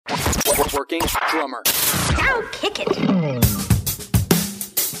Working Drummer. Now kick it.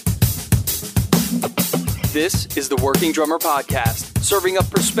 This is the Working Drummer Podcast, serving up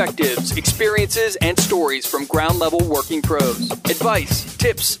perspectives, experiences, and stories from ground-level working pros. Advice,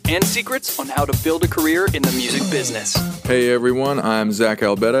 tips, and secrets on how to build a career in the music business. Hey everyone, I'm Zach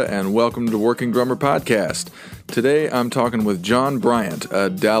Albetta, and welcome to Working Drummer Podcast. Today I'm talking with John Bryant, a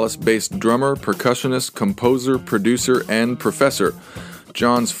Dallas-based drummer, percussionist, composer, producer, and professor.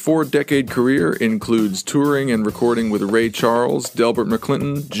 John's 4-decade career includes touring and recording with Ray Charles, Delbert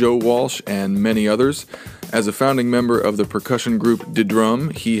McClinton, Joe Walsh, and many others. As a founding member of the percussion group De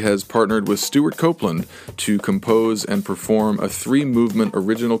Drum, he has partnered with Stewart Copeland to compose and perform a 3-movement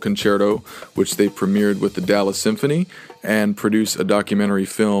original concerto, which they premiered with the Dallas Symphony, and produce a documentary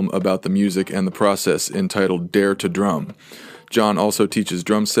film about the music and the process entitled Dare to Drum. John also teaches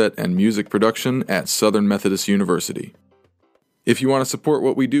drum set and music production at Southern Methodist University. If you want to support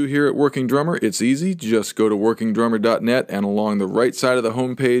what we do here at Working Drummer, it's easy. Just go to workingdrummer.net, and along the right side of the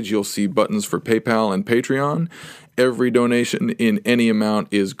homepage, you'll see buttons for PayPal and Patreon. Every donation in any amount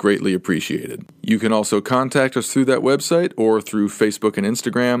is greatly appreciated. You can also contact us through that website or through Facebook and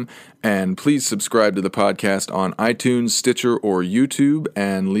Instagram. And please subscribe to the podcast on iTunes, Stitcher, or YouTube,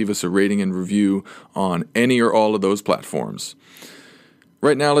 and leave us a rating and review on any or all of those platforms.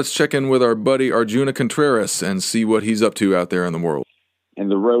 Right now, let's check in with our buddy Arjuna Contreras and see what he's up to out there in the world.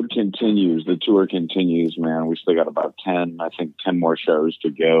 And the road continues. The tour continues, man. We still got about 10 more shows to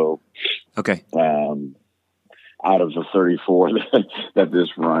go. Okay. Out of the 34 that this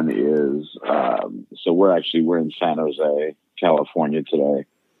run is. So we're in San Jose, California today.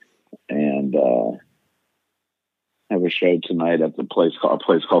 And have a show tonight at a place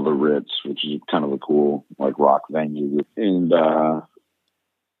called the Ritz, which is kind of a cool rock venue. And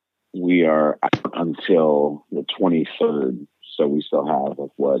we are out until the 23rd, so we still have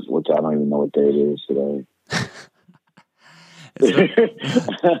what I don't even know what day it is today.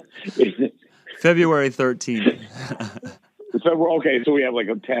 February 13th. Okay, so we have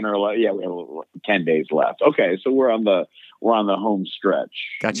 10 or 11. Yeah, we have 10 days left. Okay, so we're on the home stretch.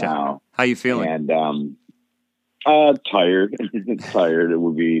 Gotcha. Now. How you feeling? And tired. Tired. It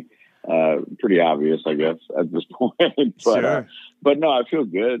would be pretty obvious, I guess, at this point. But sure. But no, I feel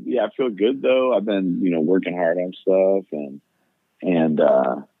good. Yeah, I feel good though. I've been, working hard on stuff and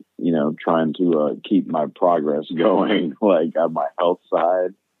trying to keep my progress going, on my health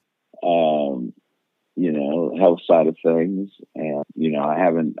side, health side of things. And,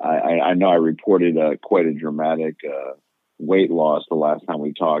 I know I reported quite a dramatic weight loss the last time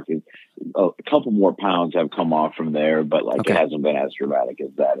we talked. A couple more pounds have come off from there, but okay. It hasn't been as dramatic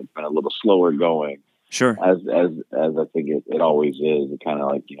as that. It's been a little slower going. Sure. As I think it always is. It kind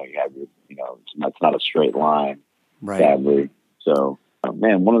of you have your, it's not a straight line, right? Sadly. So,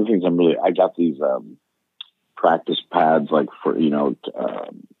 man, one of the things I got these practice pads for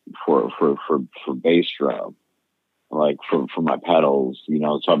bass drum, for my pedals,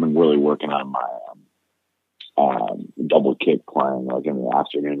 so I've been really working on my double kick playing in the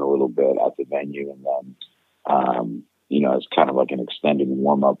afternoon a little bit at the venue, and then it's kind of an extended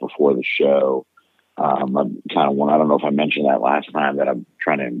warm up before the show. I'm kind of I don't know if I mentioned that last time, that I'm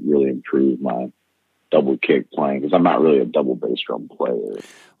trying to really improve my double kick playing, because I'm not really a double bass drum player.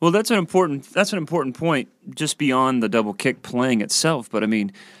 Well, that's an important point, just beyond the double kick playing itself. But I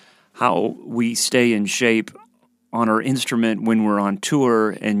mean, how we stay in shape on our instrument when we're on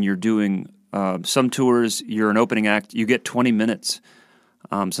tour, and you're doing some tours, you're an opening act, you get 20 minutes.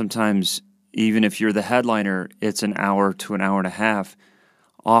 Sometimes, even if you're the headliner, it's an hour to an hour and a half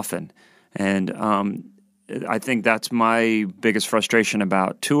often. And I think that's my biggest frustration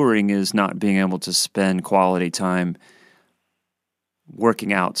about touring, is not being able to spend quality time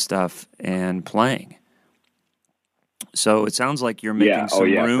working out stuff and playing. So it sounds like you're making some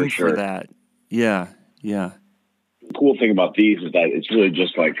room for that. Yeah, yeah. The cool thing about these is that it's really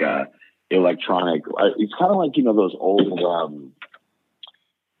just electronic. It's kind of those old,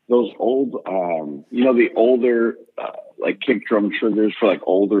 the older kick drum triggers for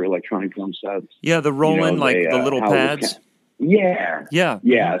older electronic drum sets. Yeah, the Roland, the little pads. Yeah.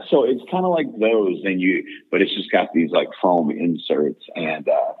 Yeah. So it's kind of like those, but it's just got these foam inserts, and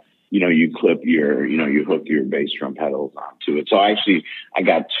you clip you hook your bass drum pedals onto it. So I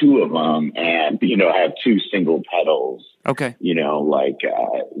got 2 of them, and I have 2 single pedals. Okay.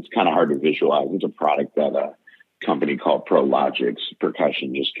 It's kind of hard to visualize. It's a product that a company called ProLogix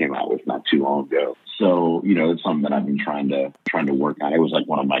Percussion just came out with not too long ago. So, it's something that I've been trying to work on. It was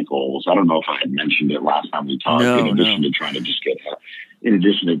one of my goals. I don't know if I had mentioned it last time we talked, in addition to trying to just get in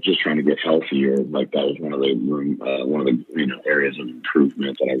addition to just trying to get healthier, like that was one of the areas of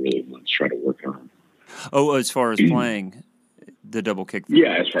improvement that I really want to try to work on. Oh, as far as playing the double kick thing.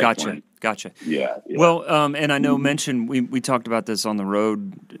 Yeah, as far as playing. Gotcha. Yeah. Well, and I know we talked about this on the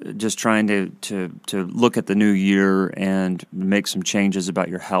road, just trying to look at the new year and make some changes about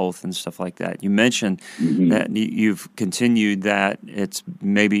your health and stuff like that. You mentioned that you've continued that it's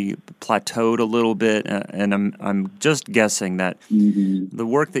maybe plateaued a little bit, and I'm just guessing that the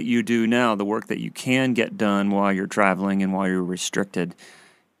work that you do now, the work that you can get done while you're traveling and while you're restricted,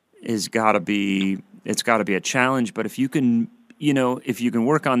 it's got to be a challenge. But if you can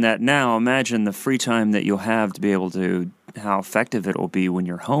work on that now, imagine the free time that you'll have to be able to, how effective it will be when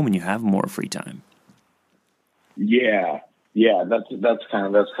you're home and you have more free time. Yeah. That's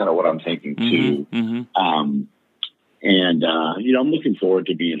kind of what I'm thinking too. I'm looking forward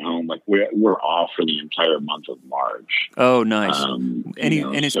to being home. Like we're off for the entire month of March. Oh, nice.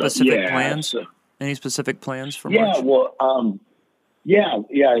 Any specific plans? Any specific plans for March?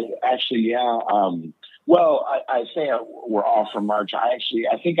 Well, I say we're off for March. I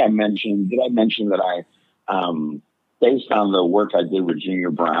think I mentioned. Did I mention that I, based on the work I did with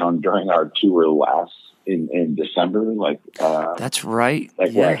Junior Brown during our tour last in December, that's right.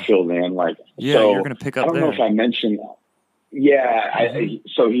 Where I filled in, so you're going to pick up. I don't know if I mentioned. Yeah,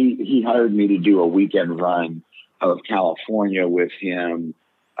 so he hired me to do a weekend run of California with him.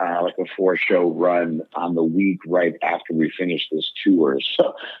 Like a 4-show run on the week right after we finished this tour.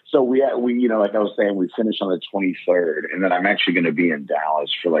 So we like I was saying, we finished on the 23rd, and then I'm actually going to be in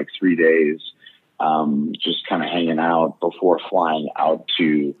Dallas for like 3 days, just kind of hanging out before flying out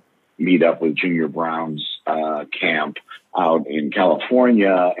to meet up with Junior Brown's camp out in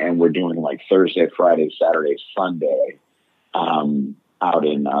California, and we're doing like Thursday, Friday, Saturday, Sunday out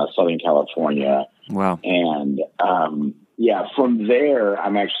in Southern California. Wow. And from there,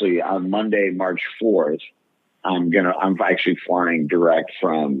 I'm actually on Monday, March 4th. I'm actually flying direct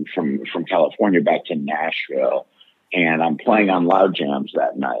from California back to Nashville, and I'm playing on Loud Jams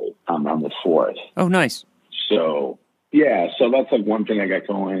that night on the 4th. Oh, nice. So that's like one thing I got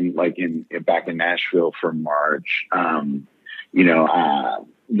going, like back in Nashville for March.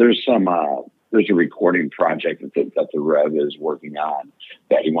 There's a recording project that the Rev is working on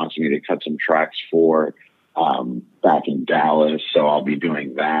that he wants me to cut some tracks for. Back in Dallas, so I'll be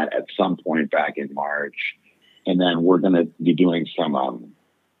doing that at some point back in March, and then we're going to be doing some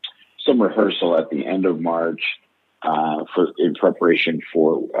rehearsal at the end of March in preparation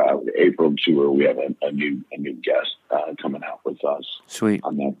for the April tour. We have a new guest coming out with us. Sweet.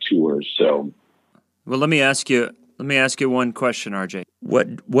 On that tour. So, well, let me ask you one question, RJ.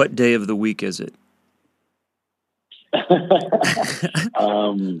 What day of the week is it?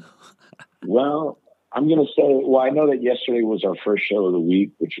 Well, I'm going to say, I know that yesterday was our first show of the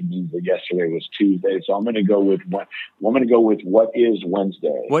week, which means that yesterday was Tuesday. So I'm going to go with what is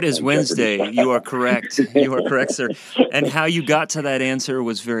Wednesday. What is Wednesday? You are correct. You are correct, sir. And how you got to that answer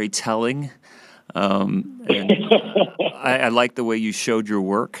was very telling. And I like the way you showed your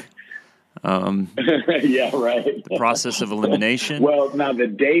work. Yeah, right. The process of elimination. Well, now the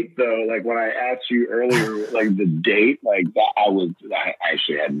date though, like when I asked you earlier, like the date, like that, I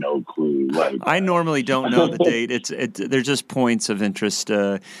actually had no clue. Like I normally don't know the date. They're just points of interest.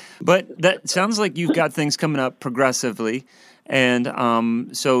 But that sounds like you've got things coming up progressively, and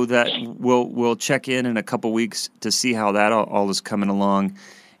so that we'll check in a couple weeks to see how that all is coming along,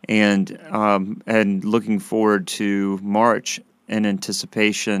 and looking forward to March in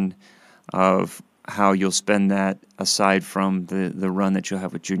anticipation of how you'll spend that aside from the run that you'll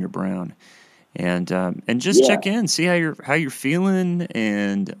have with Junior Brown, and just check in, see how you're feeling,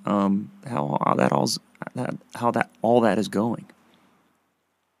 and how all that is going.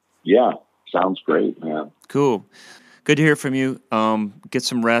 Yeah, sounds great, man. Cool, good to hear from you. Get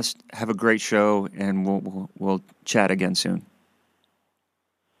some rest, have a great show, and we'll chat again soon.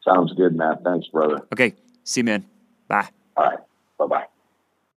 Sounds good, Matt. Thanks, brother. Okay, see you, man. Bye. All right, bye-bye.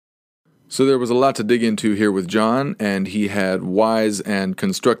 So there was a lot to dig into here with John, and he had wise and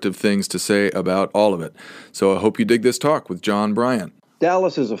constructive things to say about all of it. So I hope you dig this talk with John Bryant.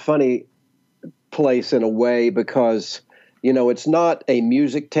 Dallas is a funny place in a way because, it's not a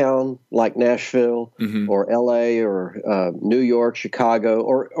music town like Nashville or L.A. or New York, Chicago,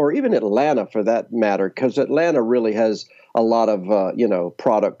 or even Atlanta for that matter, because Atlanta really has a lot of,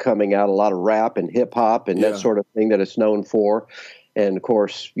 product coming out, a lot of rap and hip-hop and that sort of thing that it's known for. And, of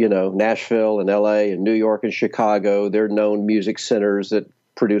course, Nashville and L.A. and New York and Chicago, they're known music centers that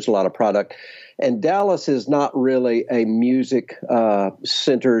produce a lot of product. And Dallas is not really a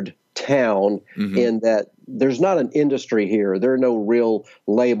music-centered town in that there's not an industry here. There are no real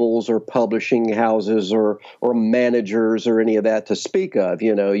labels or publishing houses or managers or any of that to speak of.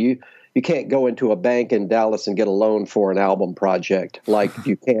 You can't go into a bank in Dallas and get a loan for an album project like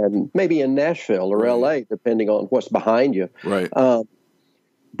you can maybe in Nashville or LA, depending on what's behind you. Right.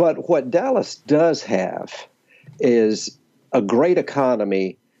 But what Dallas does have is a great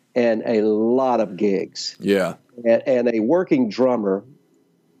economy and a lot of gigs. Yeah. And a working drummer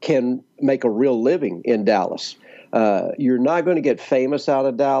can make a real living in Dallas. You're not going to get famous out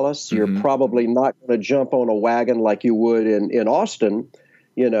of Dallas. You're probably not going to jump on a wagon like you would in Austin,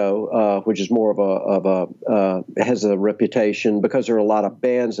 which is more of a has a reputation because there are a lot of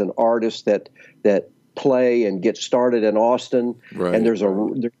bands and artists that play and get started in Austin. Right. And there's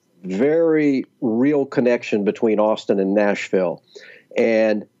a very real connection between Austin and Nashville.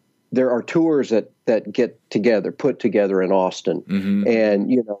 And there are tours that get put together in Austin.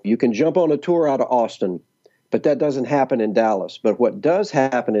 And, you can jump on a tour out of Austin, but that doesn't happen in Dallas. But what does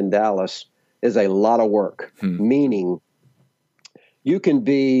happen in Dallas is a lot of work, meaning you can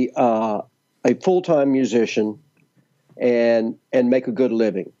be a full-time musician and make a good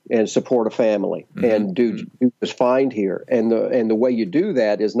living and support a family and do just fine here. And the way you do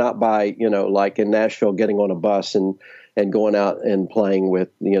that is not by, like in Nashville, getting on a bus and going out and playing with,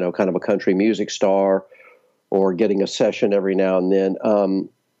 kind of a country music star or getting a session every now and then.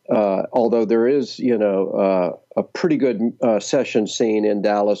 Although there is, a pretty good session scene in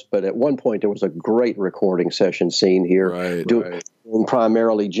Dallas, but at one point there was a great recording session scene here, doing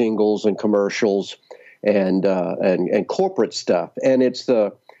primarily jingles and commercials and corporate stuff. And it's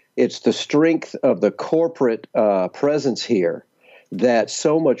the strength of the corporate presence here that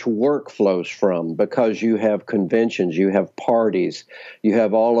so much work flows from, because you have conventions, you have parties, you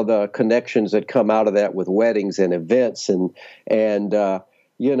have all of the connections that come out of that with weddings and events, and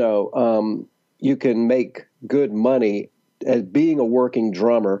you can make good money as being a working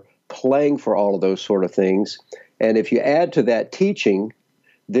drummer, playing for all of those sort of things. And if you add to that teaching,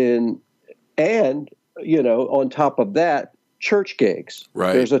 then, and, on top of that, church gigs.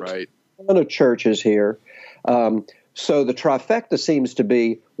 Right. There's a ton of churches here. So the trifecta seems to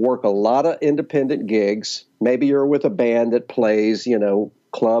be work a lot of independent gigs. Maybe you're with a band that plays,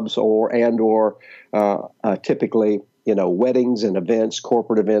 clubs or typically, weddings and events,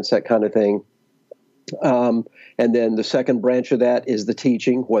 corporate events, that kind of thing. And then the second branch of that is the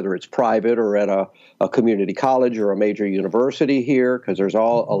teaching, whether it's private or at a community college or a major university here, because there's a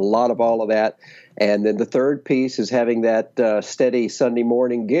lot of all of that. And then the third piece is having that steady Sunday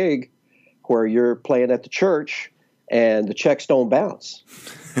morning gig where you're playing at the church and the checks don't bounce.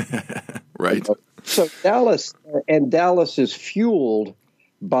 Right. So Dallas is fueled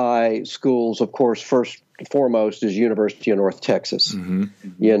by schools, of course. First and foremost is University of North Texas.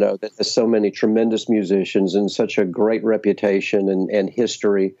 That has so many tremendous musicians and such a great reputation and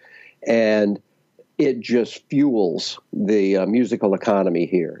history, and it just fuels the musical economy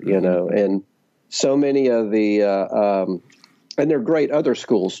here. And so many of the and there are great other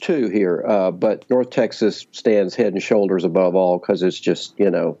schools too here, but North Texas stands head and shoulders above all because it's just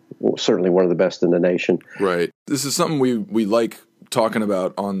certainly one of the best in the nation. Right. This is something we like talking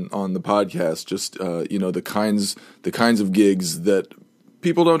about on the podcast. Just the kinds of gigs that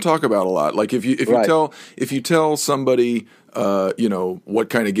people don't talk about a lot. Like if you tell somebody what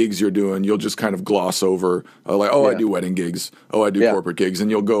kind of gigs you're doing, you'll just kind of gloss over I do wedding gigs, I do corporate gigs,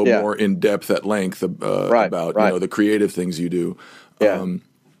 and you'll go more in depth at length about the creative things you do.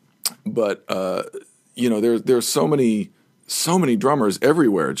 But there's so many drummers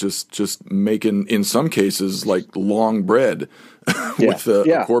everywhere just making, in some cases, like long bread with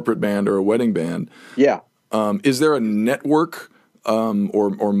a corporate band or a wedding band. Is there a network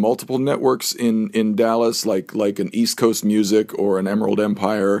or multiple networks in Dallas, like an East Coast Music or an Emerald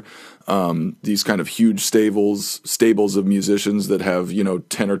Empire, these kind of huge stables of musicians that have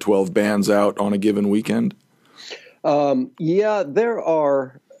 10 or 12 bands out on a given weekend? There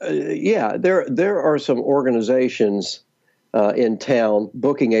are some organizations in town,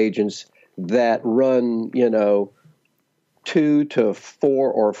 booking agents that run 2 to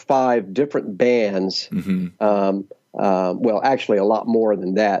 4 or 5 different bands. Well, actually a lot more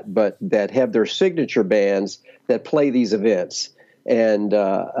than that, but that have their signature bands that play these events. And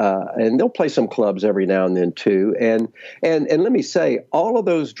they'll play some clubs every now and then too. And let me say, all of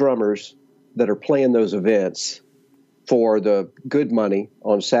those drummers that are playing those events for the good money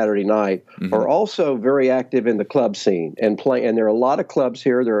on Saturday night are also very active in the club scene and play. And there are a lot of clubs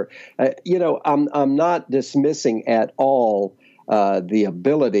here. I'm not dismissing at all the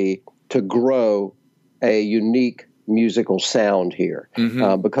ability to grow a unique musical sound here,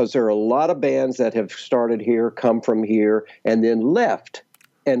 because there are a lot of bands that have started here, come from here, and then left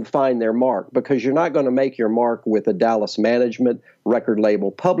and find their mark, because you're not going to make your mark with a Dallas management, record label,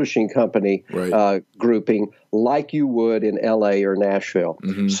 publishing company grouping like you would in LA or Nashville.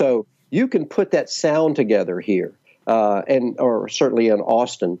 So you can put that sound together here, or certainly in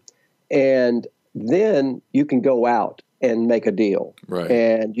Austin, and then you can go out and make a deal.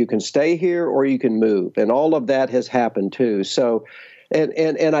 And you can stay here or you can move. And all of that has happened too. So,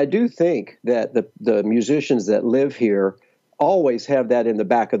 and I do think that the musicians that live here always have that in the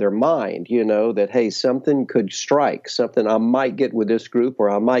back of their mind, that, hey, something could strike, something I might get with this group, or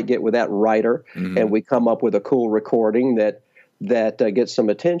I might get with that writer, and we come up with a cool recording that gets some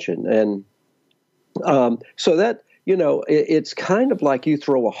attention. And so that, it's kind of like you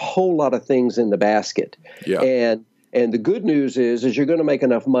throw a whole lot of things in the basket. And the good news is you're going to make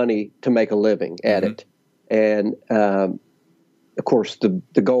enough money to make a living at it. And, of course,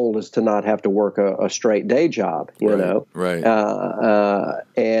 the goal is to not have to work a straight day job, you know.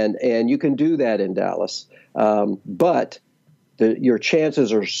 And you can do that in Dallas. But your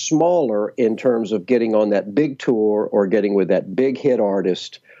chances are smaller in terms of getting on that big tour or getting with that big hit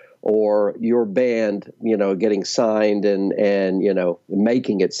artist, or your band, getting signed and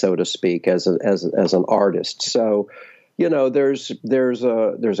making it, so to speak, as an artist. So, there's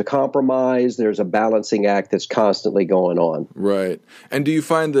a compromise, there's a balancing act that's constantly going on. Right. And do you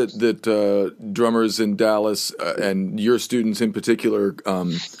find that drummers in Dallas and your students in particular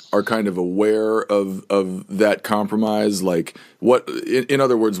are kind of aware of that compromise? Like, what, in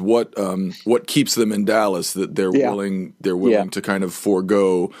other words, what keeps them in Dallas, that they're willing to kind of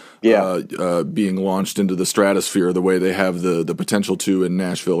forego being launched into the stratosphere the way they have the potential to in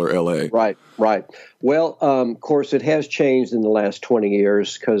Nashville or LA? Right. Well, of course, it has changed in the last 20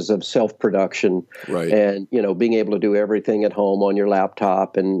 years because of self-production, and being able to do everything at home on your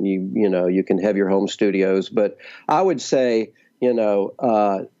laptop, and you can have your home studios. But I would say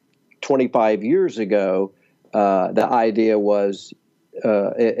 25 years ago, the idea was,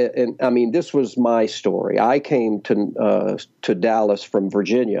 and I mean, this was my story. I came to Dallas from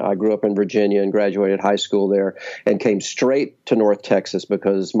Virginia. I grew up in Virginia and graduated high school there, and came straight to North Texas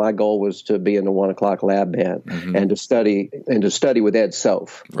because my goal was to be in the 1 o'clock lab band and to study with Ed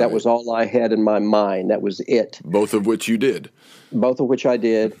Soph. That was all I had in my mind. That was it. Both of which you did. Both of which I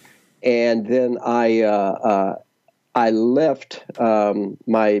did, and then I left in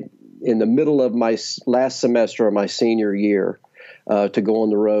the middle of my last semester of my senior year. To go on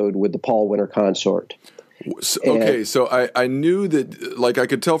the road with the Paul Winter Consort. So I knew that, like, I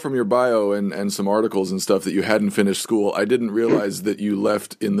could tell from your bio and some articles and stuff that you hadn't finished school. I didn't realize that you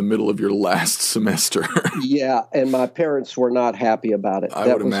left in the middle of your last semester. Yeah, and my parents were not happy about it.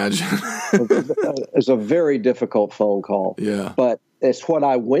 I would imagine. It was a very difficult phone call. Yeah. But it's what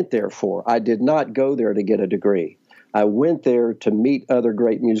I went there for. I did not go there to get a degree. I went there to meet other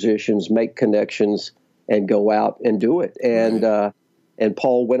great musicians, make connections, and go out and do it. And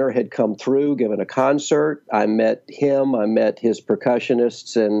Paul Winter had come through, given a concert. I met him. I met his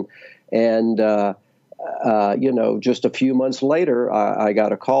percussionists, and just a few months later, I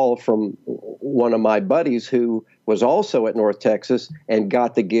got a call from one of my buddies who was also at North Texas and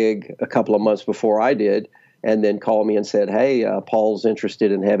got the gig a couple of months before I did, and then called me and said, "Hey, Paul's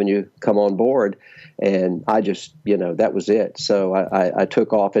interested in having you come on board." And I just, that was it. So I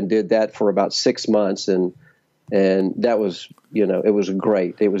took off and did that for about 6 months, and that was, it was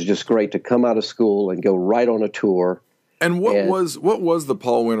great. It was just great to come out of school and go right on a tour. And what was the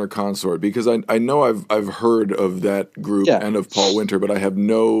Paul Winter Consort? Because I know I've heard of that group and of Paul Winter, but I have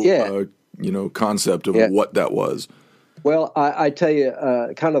no concept of what that was. Well, I tell you,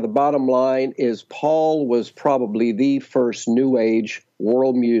 kind of the bottom line is Paul was probably the first New Age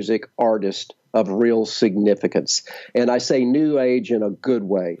world music artist of real significance. And I say New Age in a good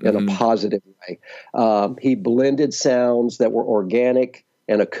way, in a positive way. He blended sounds that were organic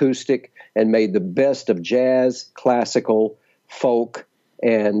and acoustic and made the best of jazz, classical, folk,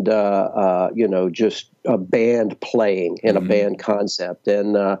 and, just a band playing in a band concept.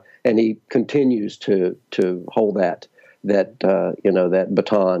 And he continues to hold that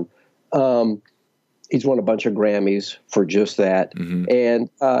baton. He's won a bunch of Grammys for just that. And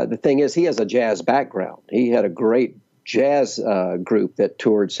the thing is, he has a jazz background. He had a great jazz group that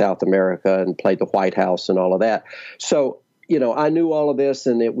toured South America and played the White House and all of that. So, I knew all of this,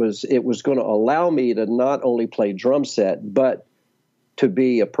 and it was going to allow me to not only play drum set, but to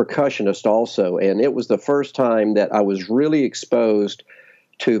be a percussionist also. And it was the first time that I was really exposed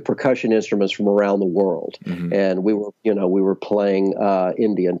to percussion instruments from around the world. And we were playing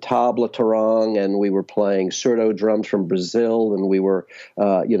Indian tabla tarang, and we were playing surdo drums from Brazil, and we were,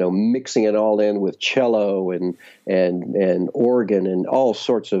 mixing it all in with cello and organ and all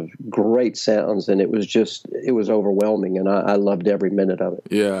sorts of great sounds. And it was overwhelming, and I loved every minute of it.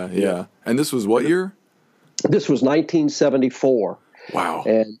 Yeah. And this was what year? This was 1974. Wow.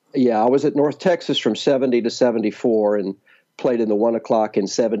 And I was at North Texas from 70 to 74 and played in the 1 o'clock in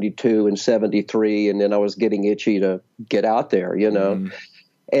 72 and 73. And then I was getting itchy to get out there,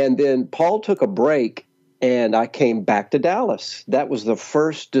 And then Paul took a break and I came back to Dallas. That was the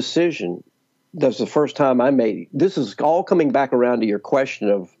first decision. That was the first time I made. This is all coming back around to your question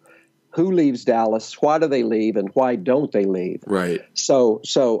of who leaves Dallas, why do they leave, and why don't they leave? Right. So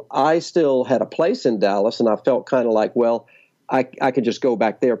I still had a place in Dallas, and I felt kind of like, well, I could just go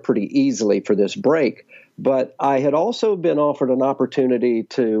back there pretty easily for this break. But I had also been offered an opportunity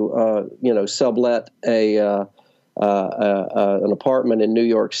to, sublet an apartment in New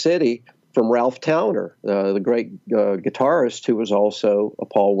York City from Ralph Towner, the great guitarist who was also a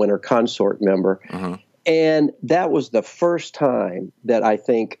Paul Winter Consort member. And that was the first time that I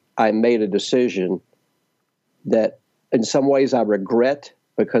think I made a decision that in some ways I regret,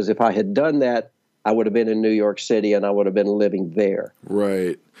 because if I had done that, I would have been in New York City and I would have been living there.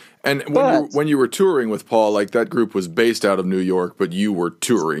 Right. And when you were touring with Paul, like that group was based out of New York, but you were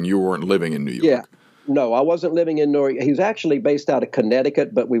touring. You weren't living in New York. Yeah. No, I wasn't living in New York. He was actually based out of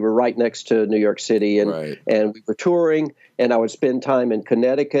Connecticut, but we were right next to New York City, and we were touring, and I would spend time in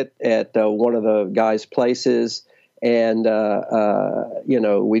Connecticut at one of the guys' places. And,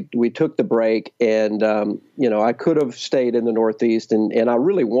 we took the break, and, I could have stayed in the Northeast, and I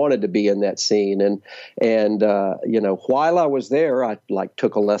really wanted to be in that scene. And while I was there, I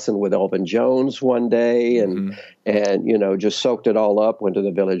took a lesson with Elvin Jones one day and just soaked it all up, went to the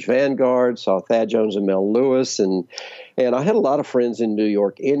Village Vanguard, saw Thad Jones and Mel Lewis. And I had a lot of friends in New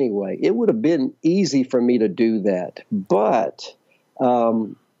York anyway. It would have been easy for me to do that. But,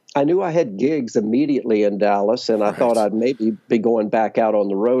 I knew I had gigs immediatthen in Dallas, and I thought I'd maybe be going back out on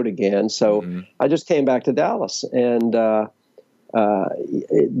the road again. So I just came back to Dallas. And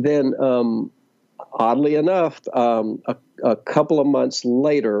then, oddly enough, a couple of months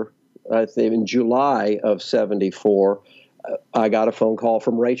later, I think in July of 74, I got a phone call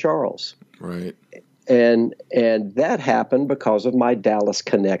from Ray Charles. Right. And that happened because of my Dallas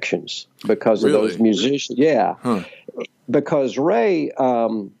connections, because of those musicians. Yeah. Huh. Because Ray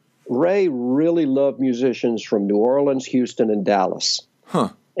really loved musicians from New Orleans, Houston, and Dallas. Huh.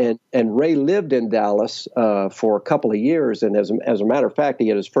 And Ray lived in Dallas for a couple of years, and as a matter of fact, he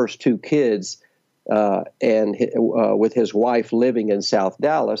had his first two kids with his wife living in South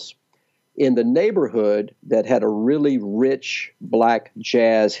Dallas, in the neighborhood that had a really rich black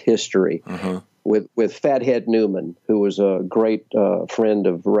jazz history. With Fathead Newman, who was a great friend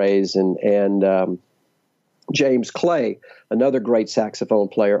of Ray's, and James Clay, another great saxophone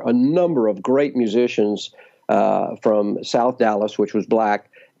player, a number of great musicians from South Dallas, which was black,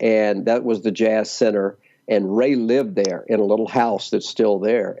 and that was the Jazz Center. And Ray lived there in a little house that's still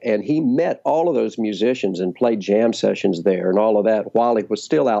there. And he met all of those musicians and played jam sessions there and all of that while he was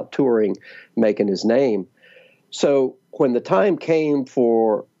still out touring, making his name. So when the time came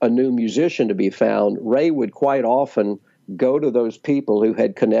for a new musician to be found, Ray would quite often go to those people who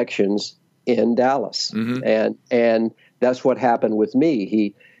had connections in Dallas. And that's what happened with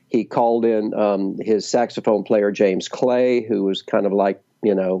me. He called in his saxophone player, James Clay, who was kind of like,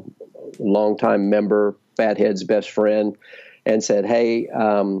 longtime member, Fathead's best friend, and said, hey,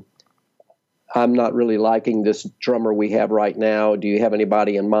 I'm not really liking this drummer we have right now. Do you have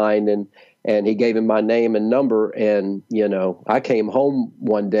anybody in mind? And he gave him my name and number. And, I came home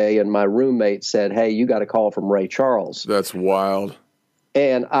one day and my roommate said, hey, you got a call from Ray Charles. That's wild.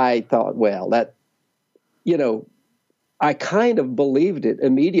 And I thought, well, I kind of believed it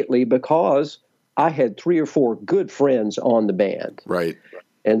immediately because I had 3 or 4 good friends on the band. Right.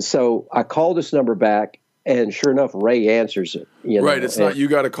 And so I called this number back, and sure enough, Ray answers it. Right. It's not you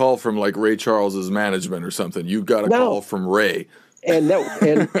got a call from like Ray Charles's management or something. You got a call from Ray. And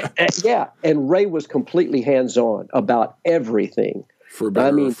Ray was completely hands-on about everything. For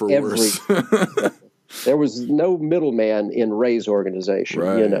better or for worse. There was no middleman in Ray's organization.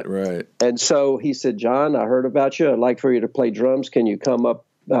 Right, right. And so he said, John, I heard about you. I'd like for you to play drums. Can you come up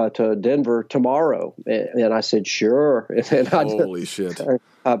to Denver tomorrow? And I said, sure. And Holy shit.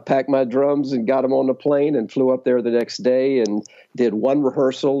 I packed my drums and got them on the plane and flew up there the next day and did one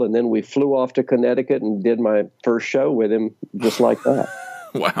rehearsal. And then we flew off to Connecticut and did my first show with him just like that.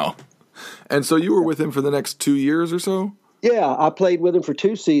 Wow. And so you were with him for the next 2 years or so? Yeah, I played with him for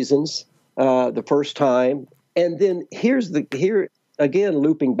 2 seasons the first time. And then here again,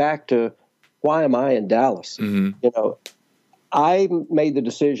 looping back to why am I in Dallas? I made the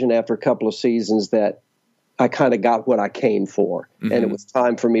decision after a couple of seasons that I kind of got what I came for, and it was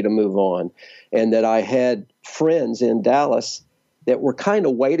time for me to move on. And that I had friends in Dallas that were kind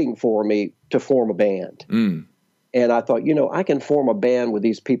of waiting for me to form a band. And I thought, I can form a band with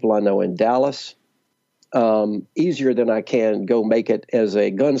these people I know in Dallas easier than I can go make it as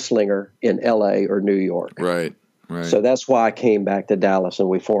a gunslinger in LA or New York. Right. So that's why I came back to Dallas, and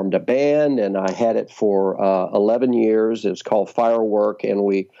we formed a band, and I had it for 11 years. It was called Firework, and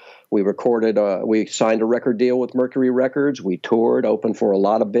we recorded, we signed a record deal with Mercury Records. We toured, opened for a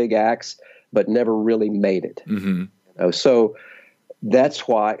lot of big acts, but never really made it. So that's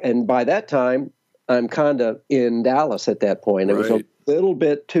why, and by that time, I'm kind of in Dallas at that point. It was a little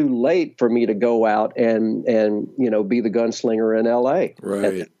bit too late for me to go out and be the gunslinger in L.A.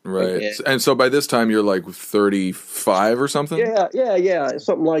 Right. And so by this time you're like 35 or something? Yeah,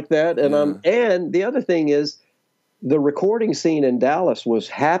 something like that. And and the other thing is the recording scene in Dallas was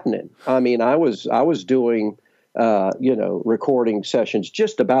happening. I mean, I was doing recording sessions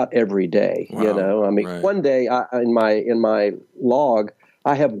just about every day. Wow. One day in my log,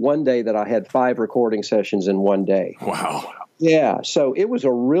 I have one day that I had 5 recording sessions in one day. Wow. Yeah, so it was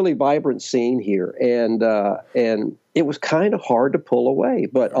a really vibrant scene here, and it was kind of hard to pull away.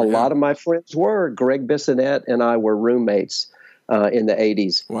 But a lot of my friends were. Greg Bissonette and I were roommates in the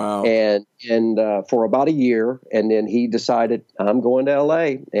 80s. Wow. And for about a year, and then he decided, I'm going to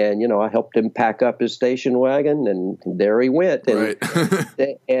L.A., and, I helped him pack up his station wagon, and there he went. And,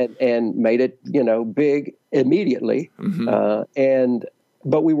 and made it, big immediately.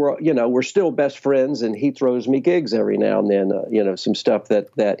 But we were, we're still best friends, and he throws me gigs every now and then, some stuff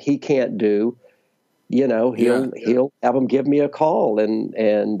that he can't do. He'll have them give me a call, and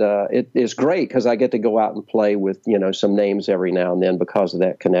it is great because I get to go out and play with, some names every now and then because of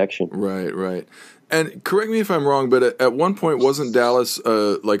that connection. Right. And correct me if I'm wrong, but at one point wasn't Dallas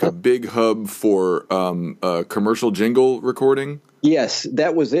like a big hub for commercial jingle recording? Yes,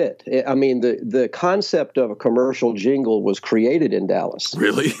 that was it. I mean, the concept of a commercial jingle was created in Dallas.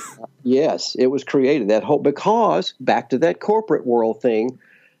 Really? Yes, it was created. Because back to that corporate world thing,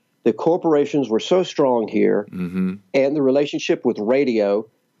 the corporations were so strong here, and the relationship with radio.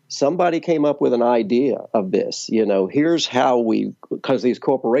 Somebody came up with an idea of this. Here's how because these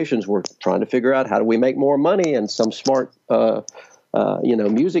corporations were trying to figure out how do we make more money, and some smart,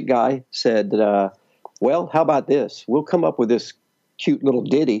 music guy said, well, how about this? We'll come up with this cute little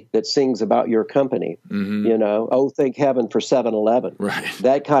ditty that sings about your company, thank heaven for 7-Eleven,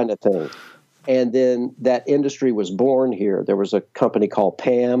 that kind of thing. And then that industry was born here. There was a company called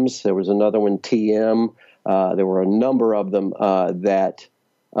PAMS. There was another one, TM. There were a number of them that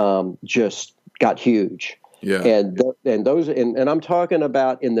just got huge. Yeah. And I'm talking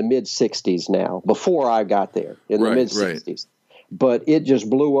about in the mid 60s now, before I got there in the mid 60s. But it just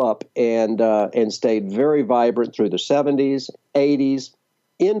blew up and stayed very vibrant through the 70s, 80s,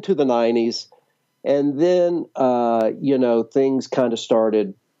 into the 90s. And then, things kind of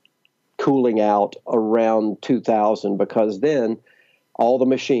started cooling out around 2000 because then all the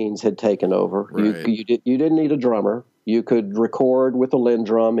machines had taken over. You didn't need a drummer. You could record with a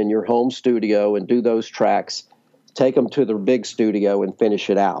Lindrum in your home studio and do those tracks, take them to the big studio and finish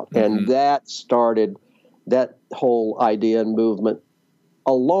it out. And that started that whole idea and movement,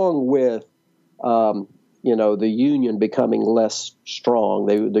 along with, the union becoming less strong.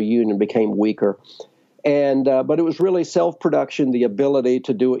 The union became weaker. And but it was really self-production, the ability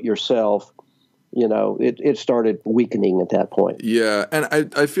to do it yourself. It started weakening at that point. Yeah,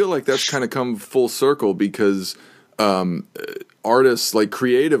 and I feel like that's kind of come full circle because artists, like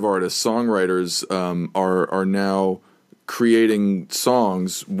creative artists, songwriters, are now creating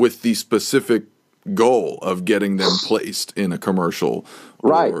songs with the specific goal of getting them placed in a commercial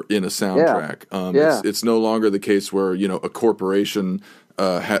or in a soundtrack. It's no longer the case where a corporation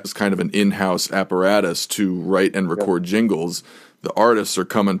has kind of an in-house apparatus to write and record jingles. The artists are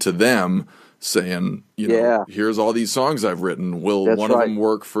coming to them saying, here's all these songs I've written. Will of them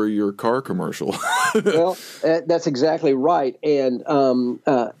work for your car commercial? Well, that's exactly right. And, in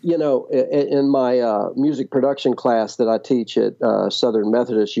my music production class that I teach at Southern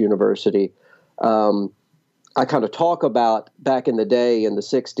Methodist University, I kind of talk about back in the day in the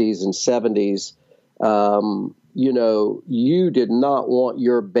 60s and 70s, you did not want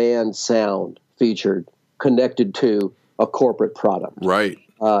your band sound featured, connected to a corporate product. Right.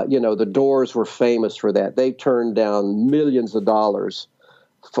 The Doors were famous for that. They turned down millions of dollars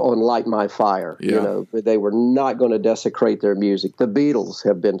on Light My Fire. Yeah. You know, they were not going to desecrate their music. The Beatles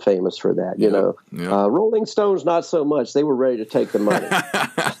have been famous for that. You know, Rolling Stones not so much. They were ready to take the money.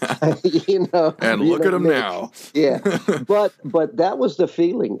 You know, and look at them now. Yeah, but that was the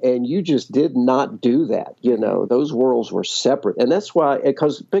feeling, and you just did not do that. You know, those worlds were separate, and that's why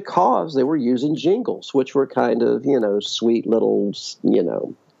because they were using jingles, which were kind of, you know, sweet little, you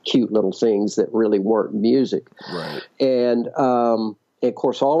know, cute little things that really weren't music. Right. And of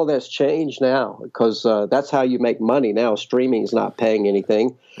course, all of that's changed now because that's how you make money now. Streaming is not paying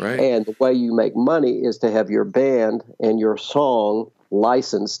anything. Right. And the way you make money is to have your band and your song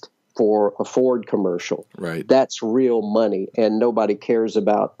licensed for a Ford commercial. Right. That's real money, and nobody cares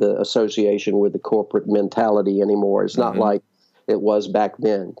about the association with the corporate mentality anymore. It's not like it was back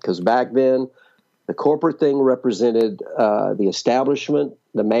then, because back then the corporate thing represented the establishment,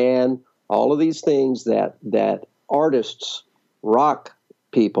 the man, all of these things that artists, rock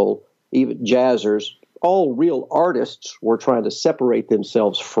people, even jazzers, all real artists were trying to separate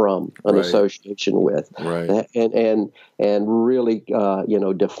themselves from an association with, and really, you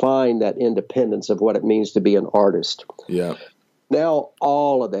know, define that independence of what it means to be an artist. Yeah. Now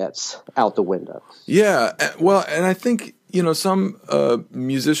all of that's out the window. Yeah. Well, and I think, you know, some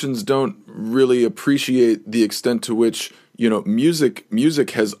musicians don't really appreciate the extent to which, you know,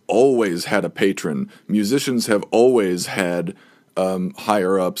 music has always had a patron. Musicians have always had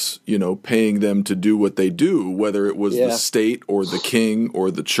higher ups, you know, paying them to do what they do, whether it was the state or the king or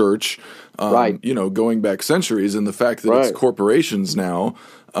the church, you know, going back centuries. And the fact that it's corporations now,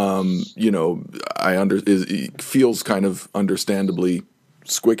 you know, it feels kind of understandably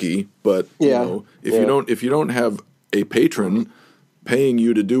squicky, but you know, if you don't have a patron paying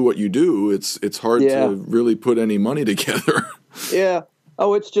you to do what you do, it's hard to really put any money together. Yeah.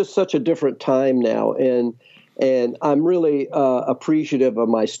 Oh, it's just such a different time now, and I'm really appreciative of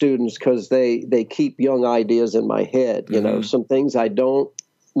my students because they keep young ideas in my head. You know, some things I don't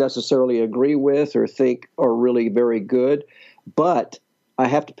necessarily agree with or think are really very good, but I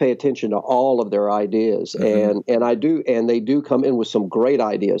have to pay attention to all of their ideas, and I do, and they do come in with some great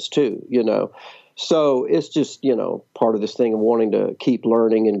ideas too. You know. So it's just, you know, part of this thing of wanting to keep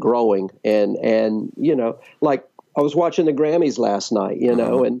learning and growing. And you know, like I was watching the Grammys last night, you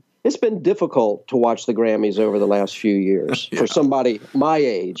know, and it's been difficult to watch the Grammys over the last few years for somebody my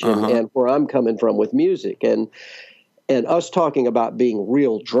age and where I'm coming from with music. And us talking about being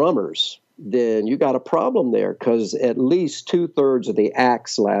real drummers, then you got a problem there because at least 2/3 of the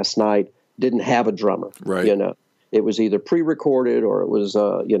acts last night didn't have a drummer, you know. It was either pre-recorded or it was,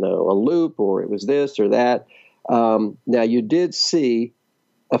 you know, a loop or it was this or that. Now, you did see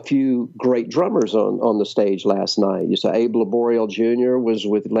a few great drummers on the stage last night. You saw Abe Laboriel Jr. was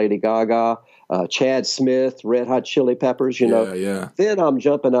with Lady Gaga, Chad Smith, Red Hot Chili Peppers, you know. Yeah. Then I'm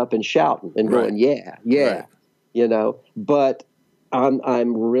jumping up and shouting and going, you know. But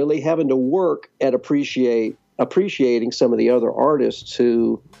I'm really having to work at appreciating some of the other artists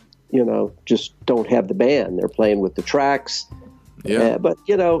who, you know, just don't have the band. They're playing with the tracks. Yeah. But,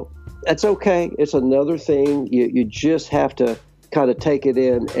 you know, that's okay. It's another thing. You just have to kind of take it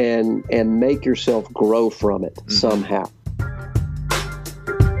in and make yourself grow from it somehow.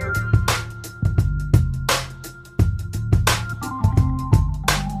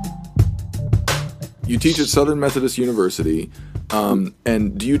 You teach at Southern Methodist University.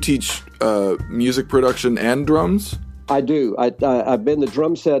 And do you teach music production and drums? I do. I've been the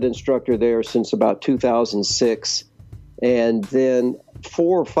drum set instructor there since about 2006. And then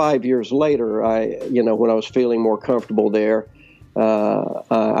 4 or 5 years later, when I was feeling more comfortable there,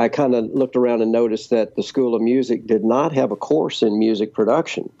 I kind of looked around and noticed that the School of Music did not have a course in music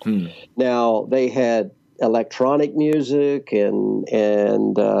production. Now, they had electronic music and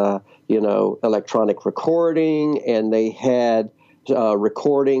electronic recording, and they had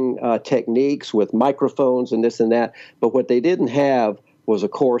recording techniques with microphones and this and that. But what they didn't have was a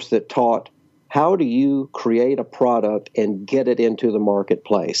course that taught how do you create a product and get it into the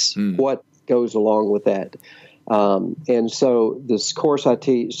marketplace? What goes along with that? And so this course I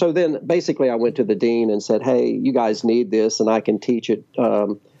teach, so then basically I went to the dean and said, hey, you guys need this and I can teach it.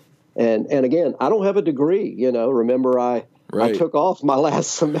 And again, I don't have a degree, remember I took off my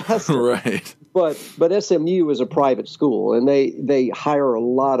last semester. Right. But SMU is a private school, and they hire a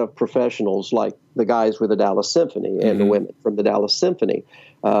lot of professionals like the guys with the Dallas Symphony and the women from the Dallas Symphony.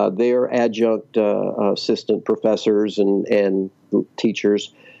 They're adjunct assistant professors and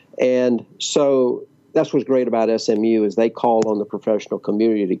teachers. And so that's what's great about SMU is they call on the professional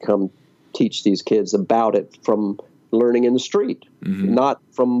community to come teach these kids about it from learning in the street, not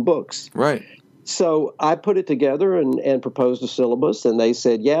from books. Right. So I put it together and proposed a syllabus, and they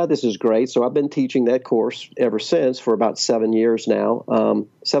said, yeah, this is great. So I've been teaching that course ever since for about 7 years now,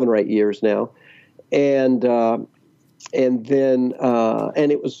 7 or 8 years now. And then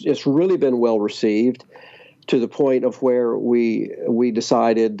it's really been well received, to the point of where we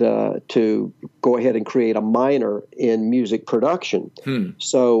decided to go ahead and create a minor in music production.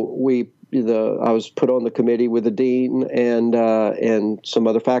 So I was put on the committee with the dean and some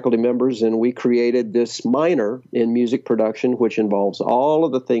other faculty members, and we created this minor in music production, which involves all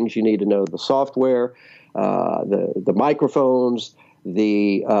of the things you need to know: the software, the microphones,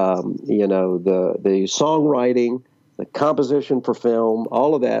 the songwriting, the composition for film.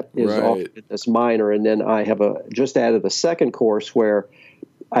 All of that is all in this minor. And then I have just added a second course where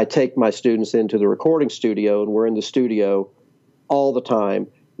I take my students into the recording studio, and we're in the studio all the time,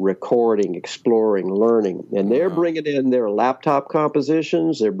 recording, exploring, learning. And they're bringing in their laptop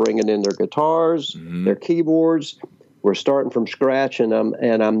compositions, they're bringing in their guitars, their keyboards. We're starting from scratch, and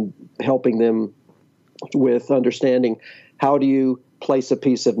I'm helping them with understanding, how do you place a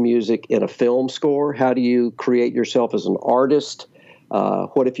piece of music in a film score? How do you create yourself as an artist?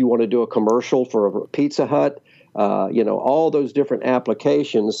 What if you want to do a commercial for a Pizza Hut? All those different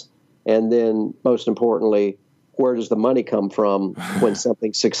applications. And then most importantly, where does the money come from when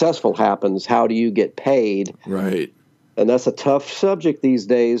something successful happens? How do you get paid? Right. And that's a tough subject these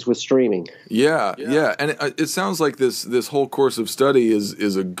days with streaming. Yeah. And it sounds like this whole course of study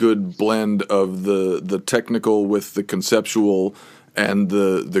is a good blend of the technical with the conceptual and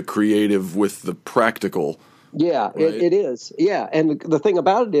the creative with the practical. Yeah, right? it is. Yeah, and the thing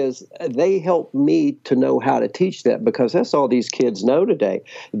about it is they help me to know how to teach that, because that's all these kids know today.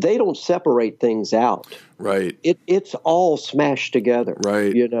 They don't separate things out. Right. It's all smashed together.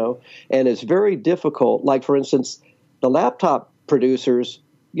 Right. And it's very difficult. Like, for instance, the laptop producers,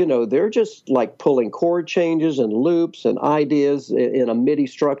 they're just like pulling chord changes and loops and ideas in a MIDI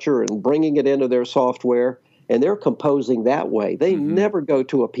structure and bringing it into their software. And they're composing that way. They never go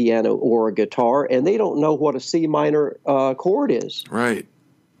to a piano or a guitar, and they don't know what a C minor chord is. Right.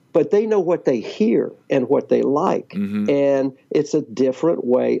 But they know what they hear and what they like. And it's a different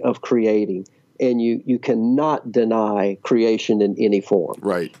way of creating. And you cannot deny creation in any form.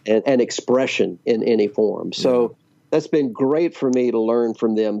 Right. And expression in any form. So that's been great for me to learn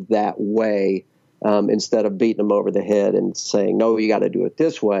from them that way, instead of beating them over the head and saying, no, you got to do it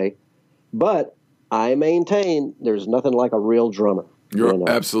this way. But I maintain there's nothing like a real drummer.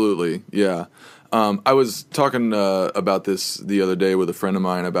 Absolutely, yeah. I was talking about this the other day with a friend of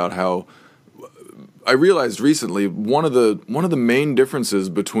mine about how I realized recently one of the main differences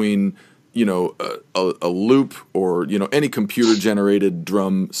between a loop or any computer generated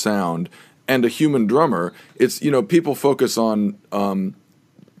drum sound and a human drummer. It's people focus on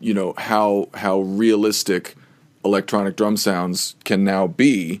how realistic electronic drum sounds can now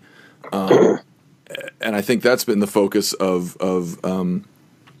be. And I think that's been the focus of the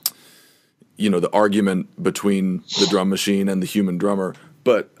argument between the drum machine and the human drummer.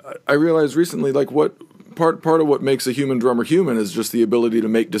 But I realized recently, like, what part of what makes a human drummer human is just the ability to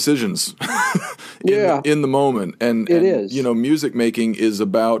make decisions in the moment. And it is. Music making is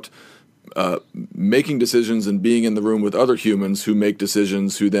about making decisions and being in the room with other humans who make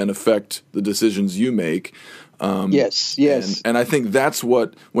decisions, who then affect the decisions you make. Yes. And I think that's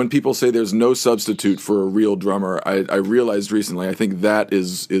when people say there's no substitute for a real drummer, I realized recently, I think that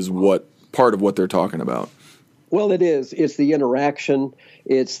is what part of what they're talking about. Well, it is. It's the interaction.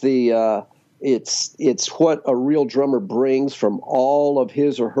 It's the it's what a real drummer brings from all of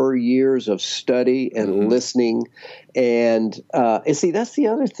his or her years of study and listening. And see, that's the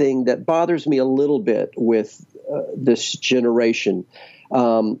other thing that bothers me a little bit with this generation,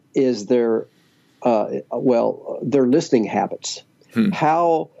 is their listening habits,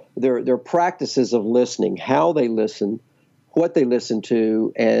 how their practices of listening, how they listen, what they listen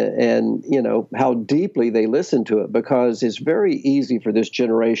to, and how deeply they listen to it, because it's very easy for this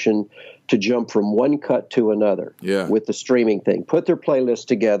generation to jump from one cut to another with the streaming thing, put their playlist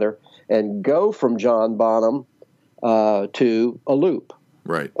together and go from John Bonham to a loop.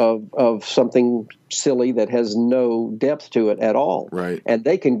 Right. Of something silly that has no depth to it at all. Right. And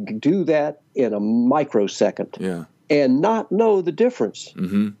they can do that in a microsecond and not know the difference.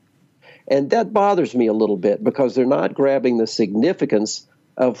 And that bothers me a little bit, because they're not grabbing the significance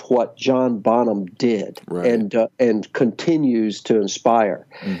of what John Bonham did and continues to inspire.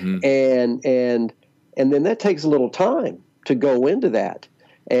 And then that takes a little time to go into that.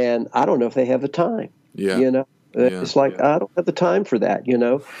 And I don't know if they have the time. It's like, I don't have the time for that,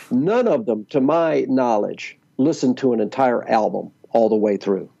 None of them, to my knowledge, listen to an entire album all the way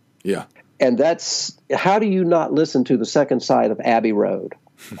through. Yeah. And that's, how do you not listen to the second side of Abbey Road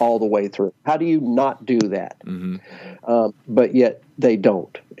all the way through? How do you not do that? But yet they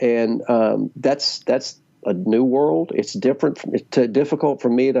don't. And that's a new world. It's different. It's difficult for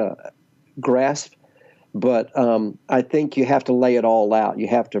me to grasp. But I think you have to lay it all out. You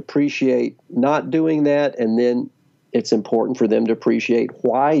have to appreciate not doing that, and then it's important for them to appreciate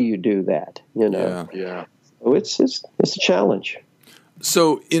why you do that. Yeah. So it's a challenge.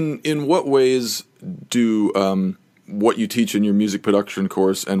 So in what ways do what you teach in your music production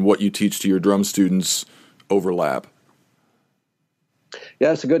course and what you teach to your drum students overlap? Yeah,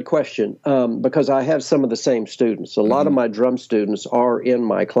 that's a good question, because I have some of the same students. A lot of my drum students are in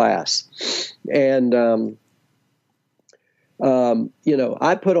my class. And,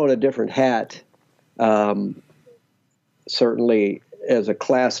 I put on a different hat, certainly as a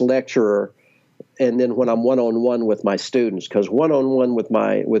class lecturer, and then when I'm one-on-one with my students, because one-on-one with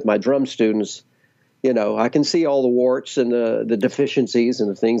my drum students, I can see all the warts and the deficiencies and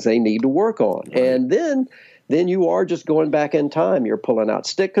the things they need to work on. Right. And then you are just going back in time. You're pulling out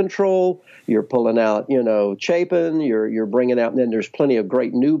stick control, you're pulling out, Chapin, you're bringing out, and then there's plenty of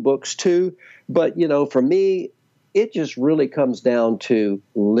great new books too. But, for me, it just really comes down to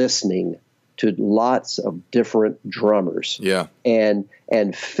listening to lots of different drummers. Yeah. And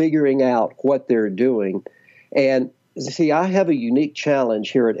figuring out what they're doing. And see, I have a unique challenge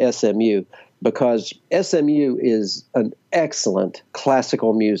here at SMU, because SMU is an excellent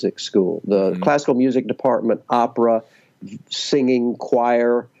classical music school. The classical music department, opera, singing,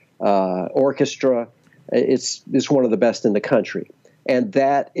 choir, orchestra, it's one of the best in the country. And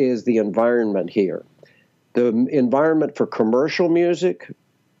that is the environment here. The environment for commercial music,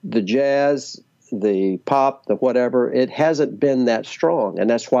 the jazz, the pop, the whatever, it hasn't been that strong. And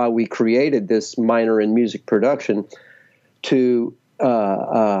that's why we created this minor in music production to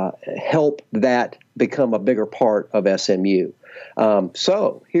help that become a bigger part of SMU.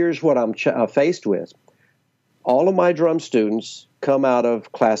 So here's what I'm faced with. All of my drum students come out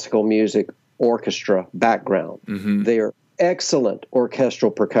of classical music orchestra background. They are excellent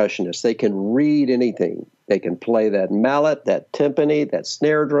orchestral percussionists. They can read anything. They can play that mallet, that timpani, that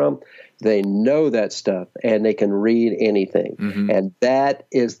snare drum. They know that stuff, and they can read anything. And that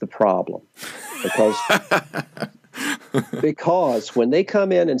is the problem. Because when they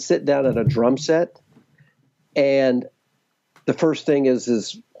come in and sit down at a drum set, and the first thing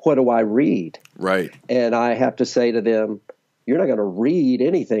is what do I read? Right. And I have to say to them, you're not going to read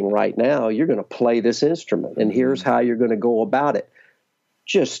anything right now. You're going to play this instrument, and here's how you're going to go about it.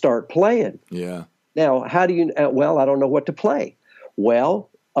 Just start playing. Yeah. Now, how do you, well, I don't know what to play. Well,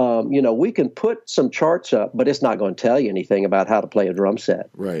 we can put some charts up, but it's not going to tell you anything about how to play a drum set.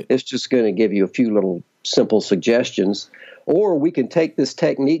 Right. It's just going to give you a few little simple suggestions. Or we can take this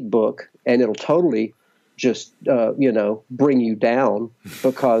technique book and it'll totally just, bring you down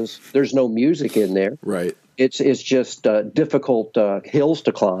because there's no music in there. Right. It's just difficult hills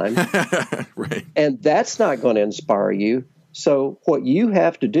to climb. Right. And that's not going to inspire you. So what you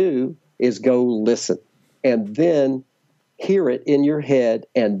have to do is go listen and then hear it in your head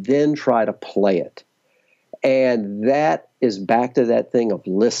and then try to play it. And that is back to that thing of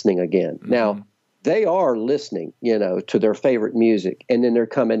listening again. Now, they are listening, to their favorite music, and then they're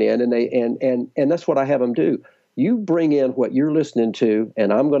coming in and that's what I have them do. You bring in what you're listening to,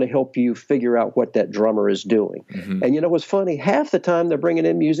 and I'm going to help you figure out what that drummer is doing. And what's funny? Half the time they're bringing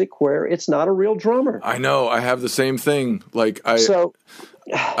in music where it's not a real drummer. I know. I have the same thing. I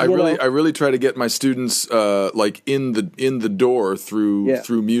really try to get my students in the door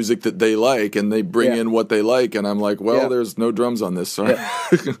through music that they like, and they bring in what they like, and I'm like, there's no drums on this. Sorry.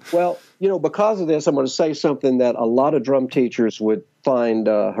 Well, because of this, I'm going to say something that a lot of drum teachers would find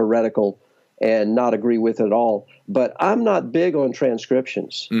heretical and not agree with at all. But I'm not big on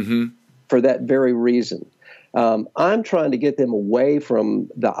transcriptions for that very reason. I'm trying to get them away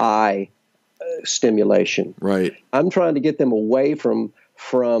from the eye stimulation. Right. I'm trying to get them away from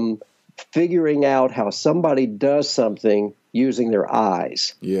figuring out how somebody does something using their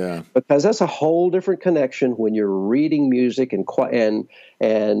eyes. Yeah. Because that's a whole different connection when you're reading music and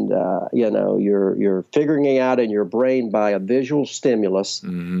you're figuring it out in your brain by a visual stimulus.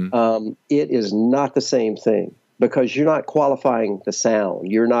 It is not the same thing because you're not qualifying the sound.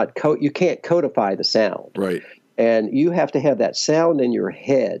 You can't codify the sound. Right. And you have to have that sound in your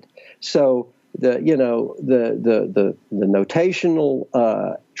head. So the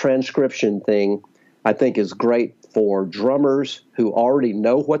notational transcription thing, I think, is great for drummers who already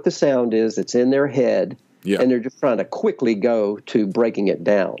know what the sound is. It's in their head, and they're just trying to quickly go to breaking it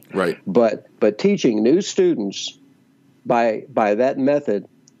down. Right. But teaching new students by that method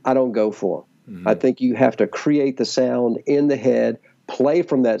I don't go for. I think you have to create the sound in the head, play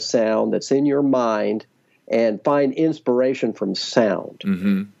from that sound that's in your mind, and find inspiration from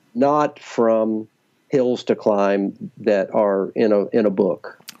sound, not from hills to climb that are in a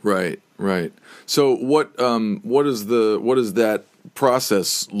book. Right. So what does that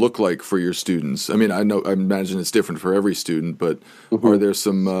process look like for your students? I mean, I imagine it's different for every student, but are there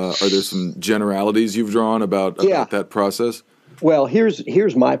some generalities you've drawn about that process? Well,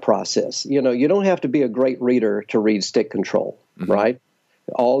 here's my process. You don't have to be a great reader to read stick control, right?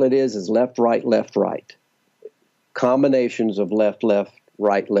 All it is left, right. Combinations of left,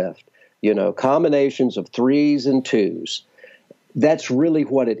 right, left. Combinations of 3s and 2s. That's really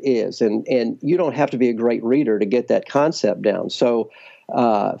what it is. And you don't have to be a great reader to get that concept down. So,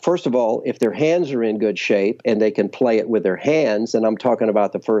 first of all, if their hands are in good shape and they can play it with their hands, and I'm talking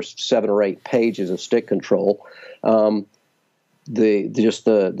about the first 7 or 8 pages of stick control,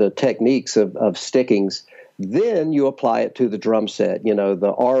 the techniques of stickings, then you apply it to the drum set.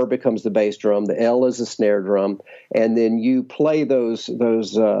 The R becomes the bass drum, the L is the snare drum, and then you play those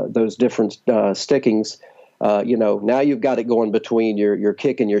different stickings. Now you've got it going between your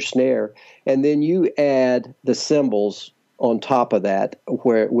kick and your snare, and then you add the cymbals on top of that,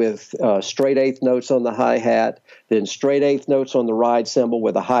 with straight eighth notes on the hi-hat, then straight eighth notes on the ride cymbal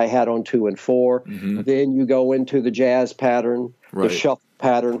with a hi-hat on 2 and 4. Then you go into the jazz pattern, the shuffle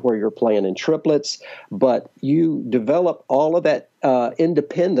pattern where you're playing in triplets, but you develop all of that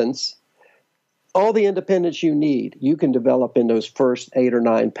independence. All the independence you need, you can develop in those first 8 or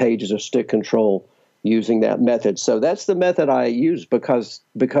 9 pages of stick control using that method. So that's the method I use because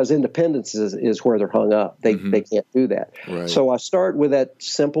independence is where they're hung up. They can't do that. Right. So I start with that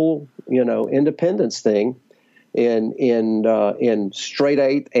simple, independence thing in straight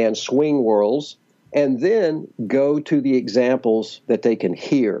eighth and swing whirls, and then go to the examples that they can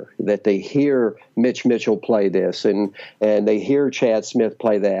hear, that they hear Mitch Mitchell play this and they hear Chad Smith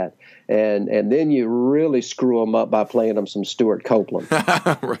play that. And then you really screw them up by playing them some Stuart Copeland.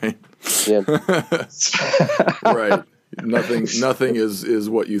 Right. Yeah. Right. Nothing is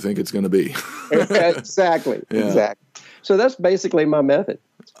what you think it's going to be. Exactly. Yeah. Exactly. So that's basically my method.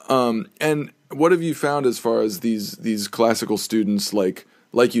 And what have you found as far as these classical students, like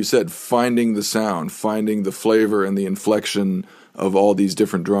you said, finding the sound, finding the flavor and the inflection of all these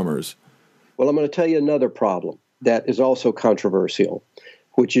different drummers? Well, I'm going to tell you another problem that is also controversial,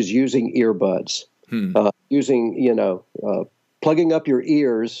 which is using earbuds, plugging up your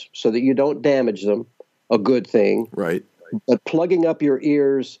ears so that you don't damage them, a good thing. Right. But plugging up your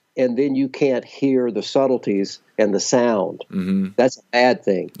ears and then you can't hear the subtleties and the sound, that's a bad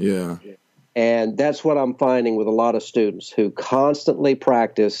thing. Yeah. And that's what I'm finding with a lot of students who constantly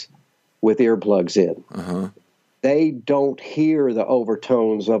practice with earplugs in. They don't hear the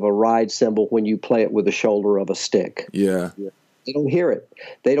overtones of a ride cymbal when you play it with the shoulder of a stick. Yeah. They don't hear it.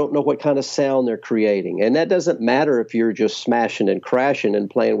 They don't know what kind of sound they're creating. And that doesn't matter if you're just smashing and crashing and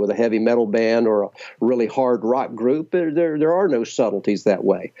playing with a heavy metal band or a really hard rock group. There are no subtleties that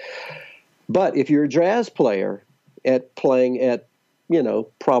way. But if you're a jazz player playing at,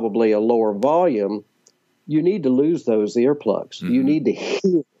 probably a lower volume, you need to lose those earplugs. You need to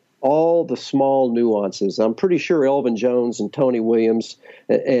hear all the small nuances. I'm pretty sure Elvin Jones and Tony Williams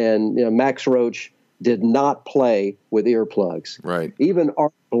and Max Roach did not play with earplugs. Right. Even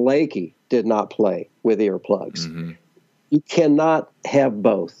Art Blakey did not play with earplugs. You cannot have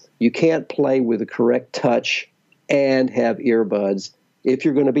both. You can't play with the correct touch and have earbuds if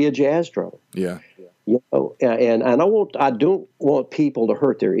you're going to be a jazz drummer. Yeah. And I don't want people to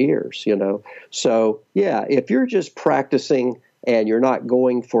hurt their ears, So, yeah, if you're just practicing and you're not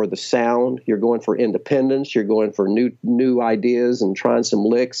going for the sound, you're going for independence, you're going for new ideas and trying some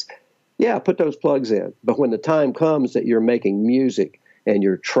licks, yeah, put those plugs in. But when the time comes that you're making music and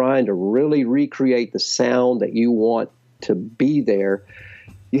you're trying to really recreate the sound that you want to be there,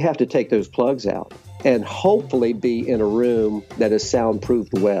 you have to take those plugs out and hopefully be in a room that is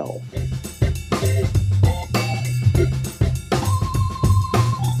soundproofed well.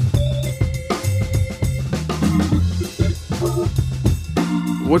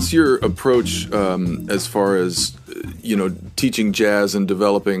 What's your approach as far as teaching jazz and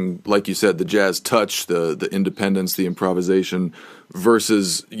developing, like you said, the jazz touch, the independence, the improvisation,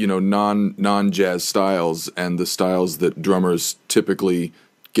 versus non-jazz styles and the styles that drummers typically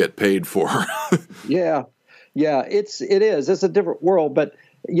get paid for? Yeah, it is. It's a different world, but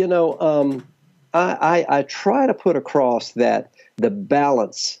I try to put across that the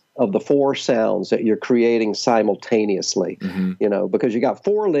balance of the 4 sounds that you're creating simultaneously, because you got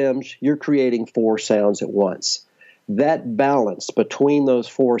 4 limbs, you're creating 4 sounds at once. that balance between those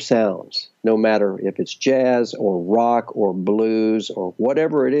four sounds, no matter if it's jazz or rock or blues or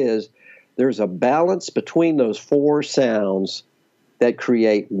whatever it is, there's a balance between those four sounds that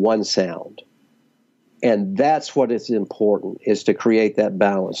create one sound. And that's what is important, is to create that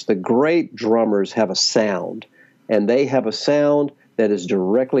balance. The great drummers have a sound, and they have a sound that is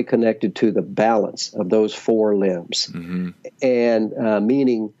directly connected to the balance of those four limbs. And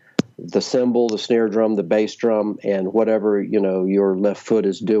meaning the cymbal, the snare drum, the bass drum, and whatever, your left foot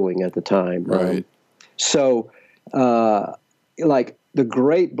is doing at the time. Right. Like the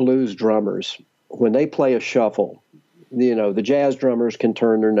great blues drummers, when they play a shuffle, the jazz drummers can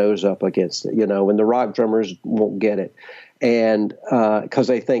turn their nose up against it, and the rock drummers won't get it. And because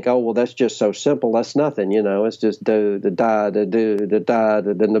they think, oh, well, that's just so simple. That's nothing, it's just do, the da, da, do, the da,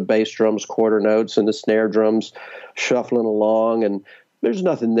 da, then the bass drums quarter notes and the snare drums shuffling along, and there's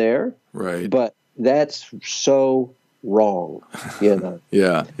nothing there. Right. But that's so wrong,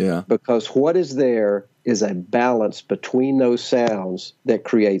 Yeah. Because what is there is a balance between those sounds that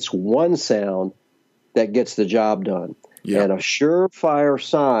creates one sound that gets the job done. Yeah. And a surefire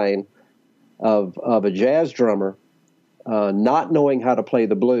sign of a jazz drummer not knowing how to play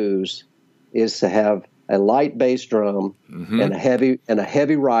the blues is to have a light bass drum and a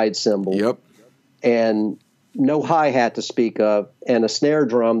heavy ride cymbal. Yep. And no hi-hat to speak of, and a snare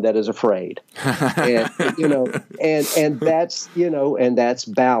drum that is afraid. And that's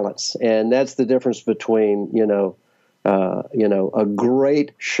balance. And that's the difference between, a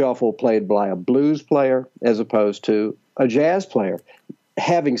great shuffle played by a blues player as opposed to a jazz player.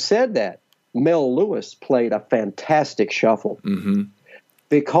 Having said that, Mel Lewis played a fantastic shuffle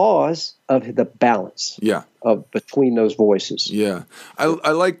because of the balance of between those voices. Yeah,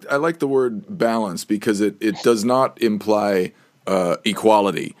 I like the word balance because it does not imply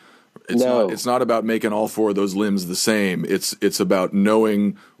equality. It's not about making all four of those limbs the same. It's about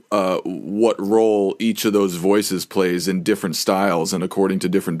knowing what role each of those voices plays in different styles and according to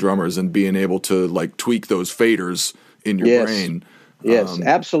different drummers, and being able to like tweak those faders in your brain. Yes,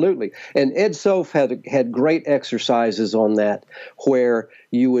 absolutely. And Ed Soph had great exercises on that, where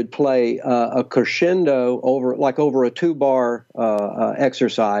you would play a crescendo over a 2-bar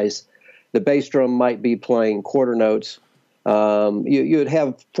exercise. The bass drum might be playing quarter notes. You'd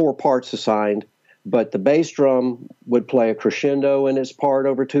have 4 parts assigned, but the bass drum would play a crescendo in its part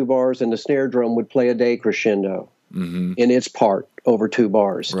over 2 bars, and the snare drum would play a decrescendo in its part over 2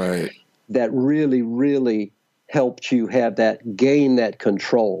 bars. Right. That really, really helped you gain that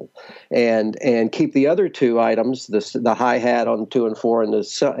control, and keep the other 2 items, the hi-hat on 2 and 4 and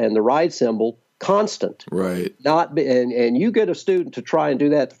the ride cymbal, constant. Right. And you get a student to try and do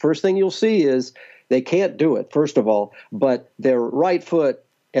that, the first thing you'll see is they can't do it, first of all, but their right foot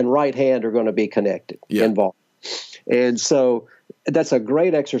and right hand are going to be connected, involved. And so that's a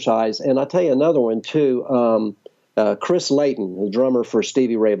great exercise. And I'll tell you another one too. Chris Layton, the drummer for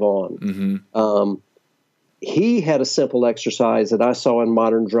Stevie Ray Vaughan, he had a simple exercise that I saw in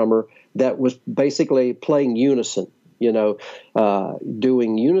Modern Drummer that was basically playing unison,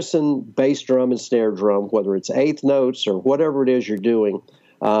 doing unison bass drum and snare drum, whether it's eighth notes or whatever it is you're doing,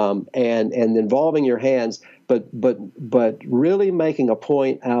 and involving your hands, but really making a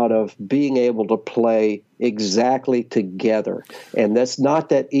point out of being able to play exactly together. And that's not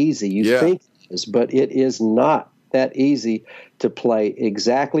that easy. You think it is, but it is not that easy to play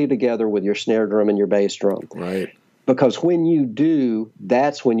exactly together with your snare drum and your bass drum. Right. Because when you do,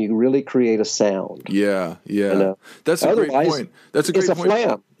 that's when you really create a sound. Yeah. That's a great point. That's a great point.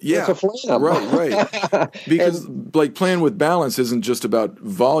 Flam. Yeah. It's a flam. Right. Because like playing with balance isn't just about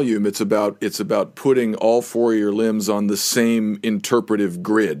volume, it's about putting all 4 of your limbs on the same interpretive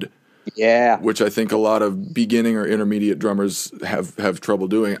grid. Yeah. Which I think a lot of beginning or intermediate drummers have trouble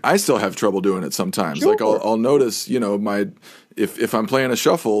doing. I still have trouble doing it sometimes. Sure. Like I'll notice, if I'm playing a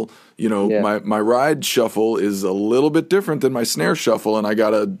shuffle, my ride shuffle is a little bit different than my snare shuffle, and I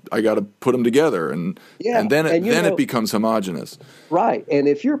gotta put them together, and then it becomes homogeneous. Right. And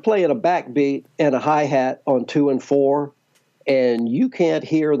if you're playing a backbeat and a hi-hat on 2 and 4, and you can't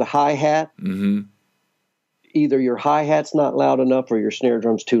hear the hi-hat, either your hi-hat's not loud enough or your snare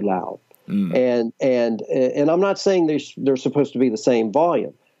drum's too loud. And I'm not saying they're supposed to be the same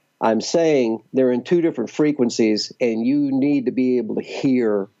volume. I'm saying they're in 2 different frequencies, and you need to be able to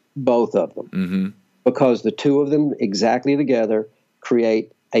hear both of them, because the 2 of them exactly together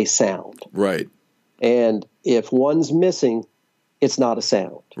create a sound. Right. And if one's missing, it's not a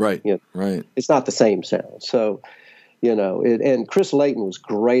sound. Right. Right. It's not the same sound. So, and Chris Layton was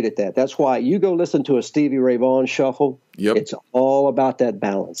great at that. That's why you go listen to a Stevie Ray Vaughan shuffle. Yep. It's all about that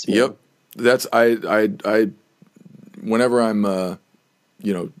balance. Man. Yep. That's I whenever I'm,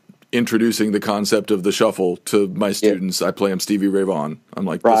 introducing the concept of the shuffle to my students, I play them Stevie Ray Vaughan. I'm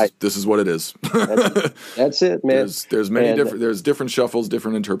like, this is what it is. That's it, man. There's many different, there's different shuffles,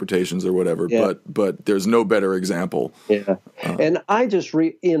 different interpretations or whatever, but there's no better example. Yeah. And I just,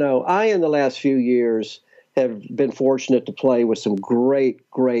 I in the last few years have been fortunate to play with some great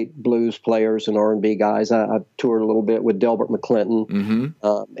blues players and R&B guys. I've toured a little bit with Delbert McClinton,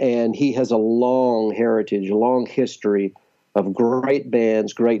 and he has a long heritage, a long history of great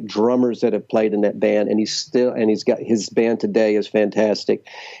bands, great drummers that have played in that band, and he's got his band today is fantastic.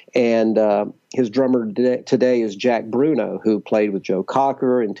 And his drummer today is Jack Bruno, who played with Joe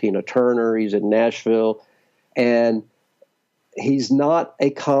Cocker and Tina Turner. He's in Nashville, and he's not a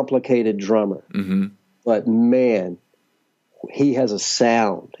complicated drummer, but man, he has a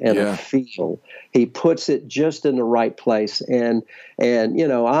sound and a feel. He puts it just in the right place. And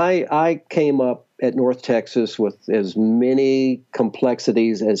I came up at North Texas with as many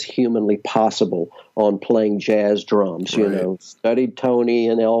complexities as humanly possible on playing jazz drums. Right. Studied Tony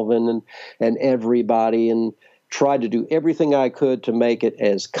and Elvin and everybody, and tried to do everything I could to make it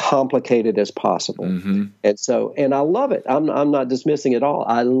as complicated as possible. And I love it. I'm not dismissing it at all.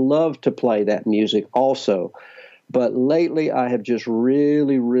 I love to play that music also. But lately I have just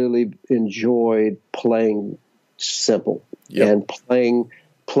really, really enjoyed playing simple and playing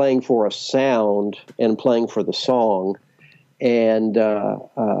for a sound and playing for the song, and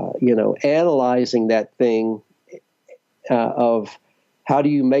analyzing that thing of how do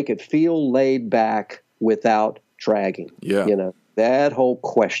you make it feel laid back without dragging. That whole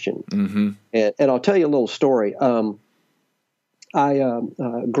question. And I'll tell you a little story. Greg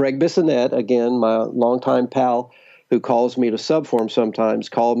Bissonette, again, my longtime pal who calls me to sub for him sometimes,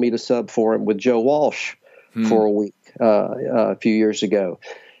 called me to sub for him with Joe Walsh for a week a few years ago.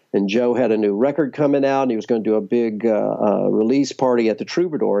 And Joe had a new record coming out, and he was going to do a big release party at the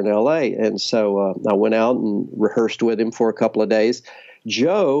Troubadour in L.A. And so I went out and rehearsed with him for a couple of days.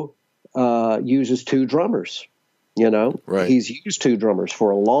 Joe uses two drummers, Right. He's used two drummers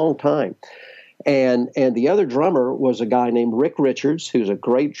for a long time. And the other drummer was a guy named Rick Richards, who's a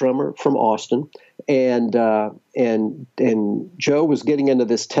great drummer from Austin. And Joe was getting into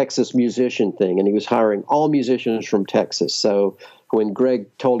this Texas musician thing, and he was hiring all musicians from Texas. So when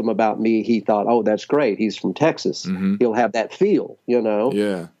Greg told him about me, he thought, oh, that's great. He's from Texas. He'll have that feel,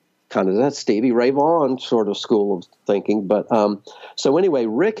 Yeah. Kind of that Stevie Ray Vaughan sort of school of thinking. But so anyway,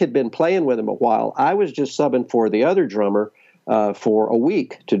 Rick had been playing with him a while. I was just subbing for the other drummer for a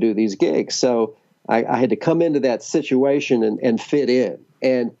week to do these gigs. So I had to come into that situation and fit in.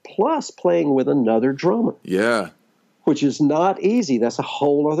 And plus playing with another drummer. Yeah. Which is not easy. That's a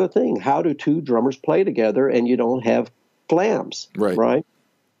whole other thing. How do two drummers play together and you don't have flams? Right?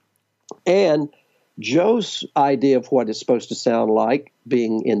 And Joe's idea of what it's supposed to sound like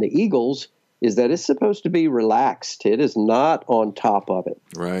being in the Eagles is that it's supposed to be relaxed. It is not on top of it.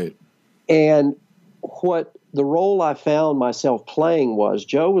 Right. And what the role I found myself playing was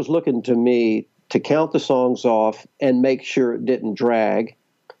Joe was looking to me to count the songs off and make sure it didn't drag.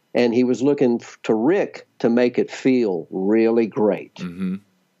 And he was looking to Rick to make it feel really great.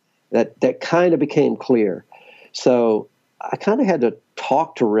 That kind of became clear. So I kind of had to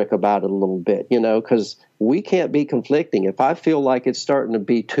talk to Rick about it a little bit, because we can't be conflicting. If I feel like it's starting to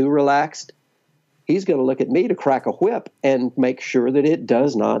be too relaxed, he's going to look at me to crack a whip and make sure that it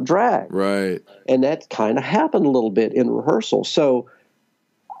does not drag. Right. And that kind of happened a little bit in rehearsal. So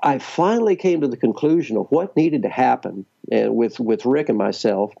I finally came to the conclusion of what needed to happen with Rick and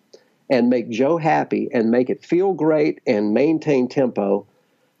myself and make Joe happy and make it feel great and maintain tempo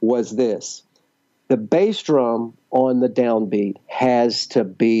was this. The bass drum on the downbeat has to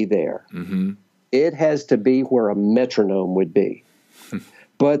be there. It has to be where a metronome would be.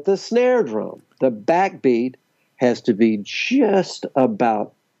 But the snare drum, the backbeat, has to be just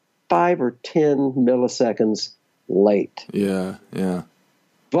about 5 or 10 milliseconds late. Yeah.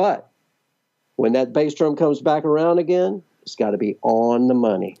 But when that bass drum comes back around again, it's got to be on the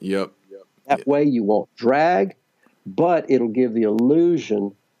money. That way you won't drag, but it'll give the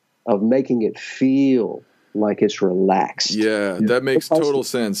illusion of making it feel like it's relaxed. Yeah, that makes total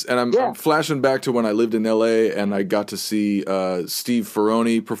sense. And I'm flashing back to when I lived in L.A. and I got to see Steve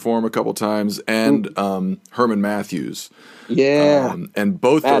Ferroni perform a couple times and Herman Matthews. Yeah. And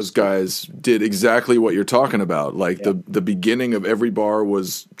both those guys did exactly what you're talking about. Like the beginning of every bar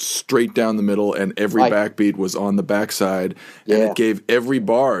was straight down the middle and every backbeat was on the backside. And it gave every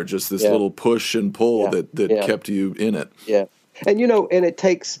bar just this little push and pull that kept you in it. Yeah. And, and it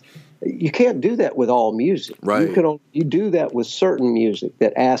takes... You can't do that with all music. Right. You do that with certain music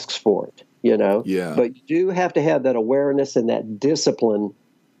that asks for it. you know. Yeah. But you do have to have that awareness and that discipline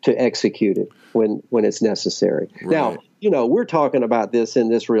to execute it when it's necessary. Right. Now, you know, we're talking about this in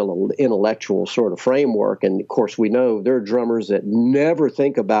this real intellectual sort of framework, and of course we know there are drummers that never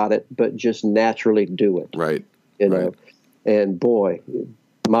think about it but just naturally do it. Right. You know, right. And boy,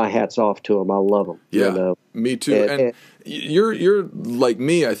 my hat's off to them. I love them. Yeah, you know? Me too. And you're like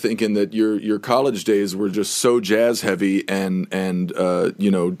me, I think, in that your college days were just so jazz heavy, and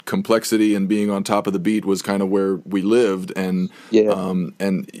you know, complexity and being on top of the beat was kind of where we lived. And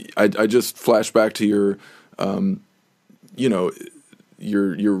and I just flash back to your you know,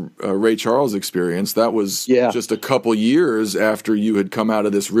 your Ray Charles experience. That was just a couple years after you had come out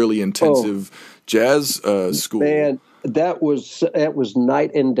of this really intensive jazz school. Man, that was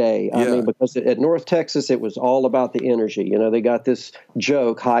night and day. I mean, because at North Texas, it was all about the energy. You know, they got this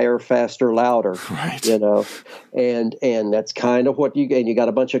joke: higher, faster, louder. Right. You know, and that's kind of what you get. And you got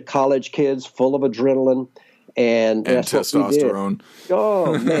a bunch of college kids full of adrenaline and that's testosterone.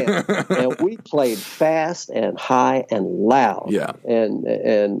 Oh man! And we played fast and high and loud. Yeah.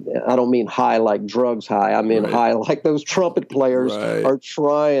 And I don't mean high like drugs high. I mean high like those trumpet players are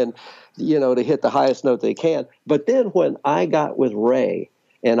trying, you know, to hit the highest note they can. But then when I got with Ray,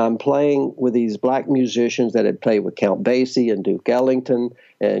 and I'm playing with these black musicians that had played with Count Basie and Duke Ellington,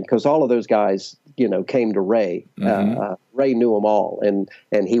 and because all of those guys, you know, came to Ray. Ray knew them all, and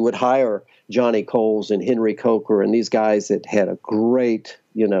he would hire Johnny Coles and Henry Coker and these guys that had a great,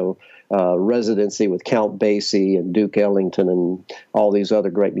 you know, residency with Count Basie and Duke Ellington and all these other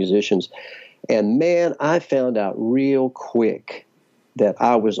great musicians. And man, I found out real quick that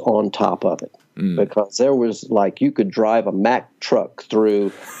I was on top of it. Because there was like you could drive a Mack truck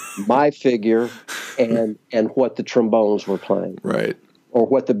through my figure and what the trombones were playing, right, or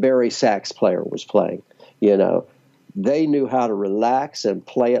what the Barry sax player was playing. You know, they knew how to relax and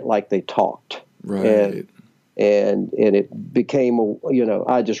play it like they talked, right. And it became, you know,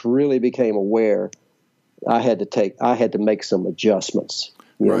 I just really became aware. I had to make some adjustments.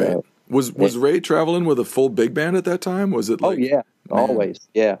 You know? Was Ray traveling with a full big band at that time? Was it like? Oh yeah, always,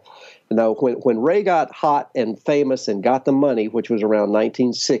 yeah. You know, when Ray got hot and famous and got the money, which was around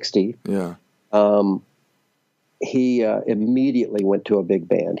 1960, he immediately went to a big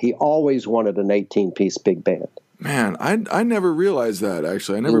band. He always wanted an 18-piece big band. Man, I never realized that,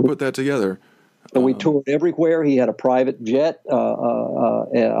 actually. I never put that together. And we toured everywhere. He had a private jet,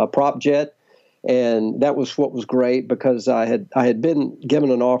 a prop jet, and that was what was great because I had been given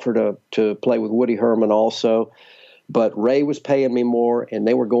an offer to play with Woody Herman also. But Ray was paying me more, and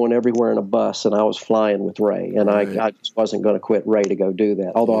they were going everywhere in a bus, and I was flying with Ray. And I just wasn't going to quit Ray to go do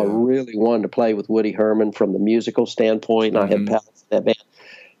that, although I really wanted to play with Woody Herman from the musical standpoint, and I had pals in that band.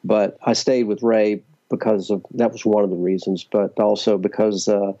 But I stayed with Ray because that was one of the reasons, but also because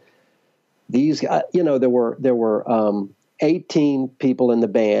these guys, you know, there were 18 people in the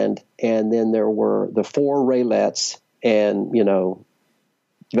band, and then there were the 4 Raylettes and, you know,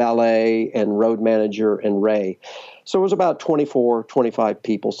 valet and road manager and Ray. So it was about 24, 25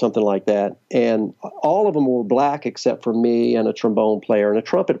 people, something like that. And all of them were black except for me and a trombone player and a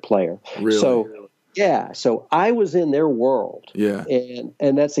trumpet player. Really? So I was in their world. Yeah.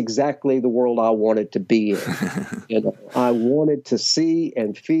 And that's exactly the world I wanted to be in. You know, I wanted to see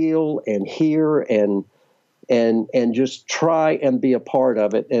and feel and hear and just try and be a part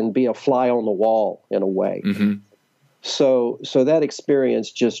of it and be a fly on the wall in a way. Mm-hmm. So that experience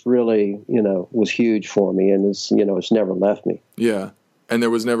just really, you know, was huge for me, and it's never left me. Yeah, and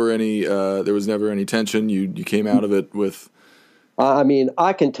there was never any tension. You came out of it with. I mean,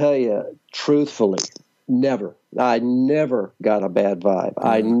 I can tell you truthfully, never. I never got a bad vibe. Mm-hmm.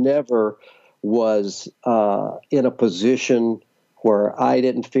 I never was in a position where I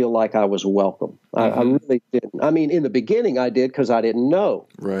didn't feel like I was welcome. Mm-hmm. I really didn't. I mean, in the beginning, I did because I didn't know.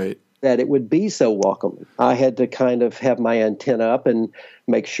 Right. That it would be so welcoming. I had to kind of have my antenna up and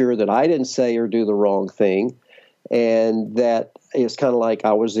make sure that I didn't say or do the wrong thing. And that it's kind of like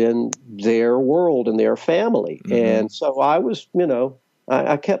I was in their world and their family. Mm-hmm. And so I was, you know,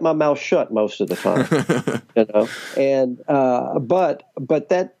 I kept my mouth shut most of the time, you know, and, but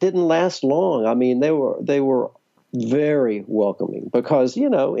that didn't last long. I mean, they were very welcoming because, you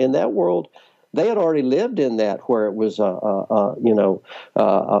know, in that world, they had already lived in that where it was,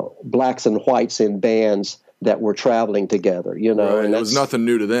 blacks and whites in bands that were traveling together, you know. Right. And it was nothing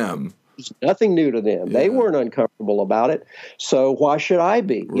new to them. It was nothing new to them. Yeah. They weren't uncomfortable about it. So why should I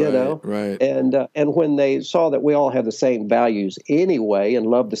be, you know? Right. And when they saw that we all have the same values anyway and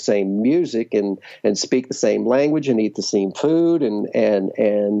love the same music and speak the same language and eat the same food and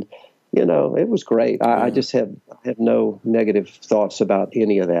it was great. I just have no negative thoughts about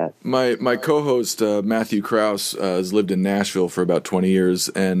any of that. My co-host Matthew Krause has lived in Nashville for about 20 years,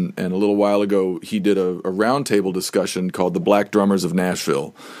 and a little while ago he did a roundtable discussion called "The Black Drummers of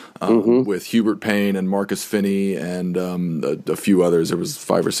Nashville," with Hubert Payne and Marcus Finney and a few others. There was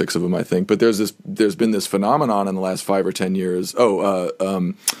 5 or 6 of them, I think. But there's been this phenomenon in the last 5 or 10 years. What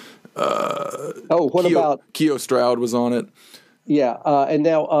about Keo Stroud was on it? Yeah, and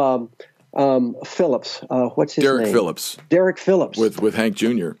now Phillips. What's his name? Derek Phillips with Hank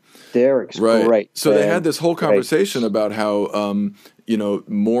Jr. Derek's great. So they had this whole conversation about how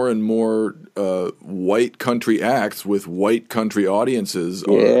more and more white country acts with white country audiences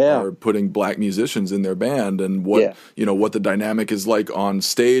are putting black musicians in their band, and what the dynamic is like on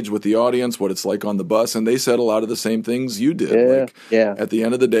stage with the audience, what it's like on the bus, and they said a lot of the same things you did. At the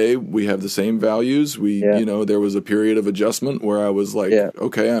end of the day, we have the same values. There was a period of adjustment where I was like,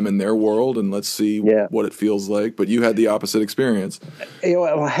 okay, I'm in their world, and let's see what it feels like. But you had the opposite experience.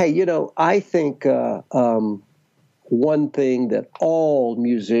 Well, hey, I think one thing that all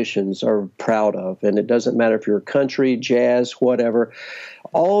musicians are proud of, and it doesn't matter if you're country, jazz, whatever,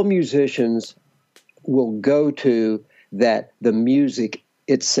 all musicians will go to that the music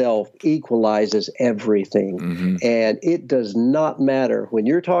itself equalizes everything. And it does not matter when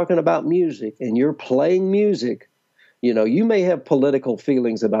you're talking about music and you're playing music. You may have political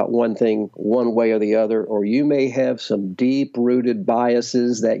feelings about one thing one way or the other, or you may have some deep-rooted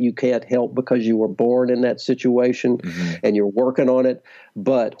biases that you can't help because you were born in that situation and you're working on it.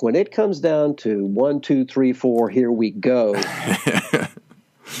 But when it comes down to 1, 2, 3, 4, here we go,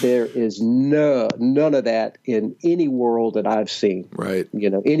 there is none of that in any world that I've seen. Right.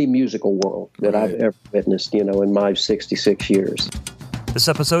 Any musical world that I've ever witnessed, in my 66 years. This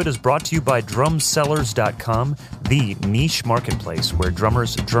episode is brought to you by DrumSellers.com, the niche marketplace where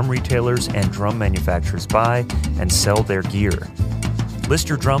drummers, drum retailers, and drum manufacturers buy and sell their gear. List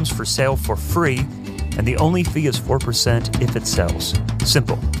your drums for sale for free, and the only fee is 4% if it sells.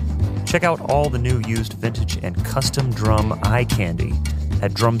 Simple. Check out all the new used vintage and custom drum eye candy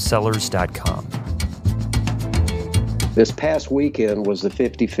at DrumSellers.com. This past weekend was the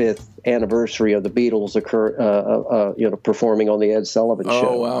 55th anniversary of the Beatles performing on the Ed Sullivan Show.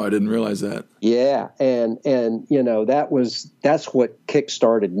 Oh wow, I didn't realize that. Yeah, and that's what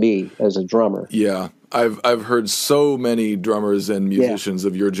kick-started me as a drummer. Yeah, I've heard so many drummers and musicians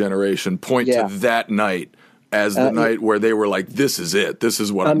of your generation point to that night as the night where they were like, "This is it. This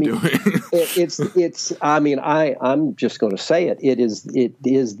is what I'm doing." I'm just going to say it. It is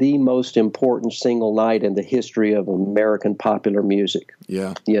the most important single night in the history of American popular music.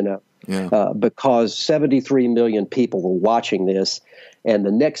 Yeah. Because 73 million people were watching this, and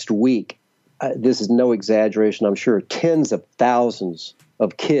the next week, this is no exaggeration, I'm sure tens of thousands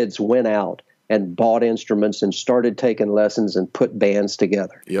of kids went out and bought instruments and started taking lessons and put bands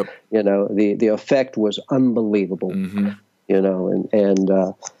together. Yep. The effect was unbelievable. And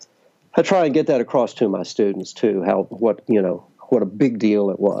I try and get that across to my students too, what a big deal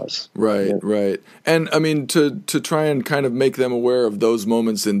it was. Right. And I mean, to try and kind of make them aware of those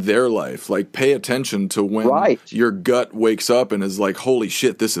moments in their life, like pay attention to when your gut wakes up and is like, holy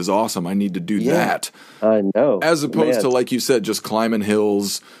shit, this is awesome. I need to do that. I know. As opposed to, like you said, just climbing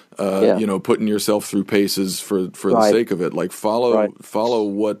hills, putting yourself through paces for the sake of it. Like follow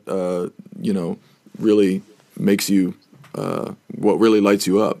what, really makes you, what really lights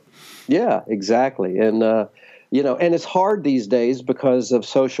you up. Yeah, exactly. And, and it's hard these days because of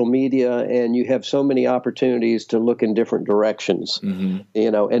social media, and you have so many opportunities to look in different directions.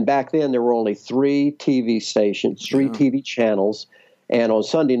 And back then there were only 3 TV stations, 3 TV channels, and on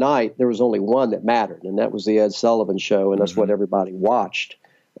Sunday night there was only one that mattered, and that was the Ed Sullivan Show, and that's what everybody watched.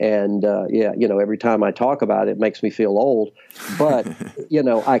 And every time I talk about it, it makes me feel old, but you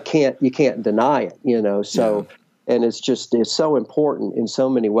can't deny it, so. Yeah. And it's so important in so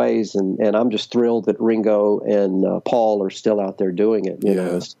many ways, and I'm just thrilled that Ringo and Paul are still out there doing it.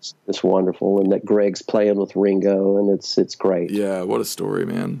 It's wonderful, and that Greg's playing with Ringo, and it's great. Yeah, what a story,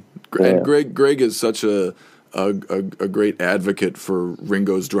 man! And Greg is such a great advocate for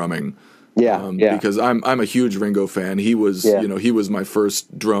Ringo's drumming. Because I'm a huge Ringo fan. He was he was my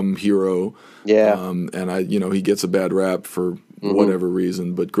first drum hero. And he gets a bad rap for whatever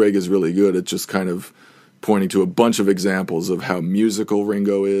reason, but Greg is really good at just kind of pointing to a bunch of examples of how musical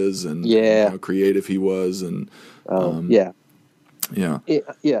Ringo is and how creative he was. And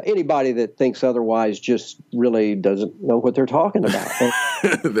anybody that thinks otherwise just really doesn't know what they're talking about.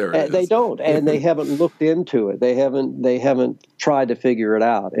 They don't, and they haven't looked into it. They haven't tried to figure it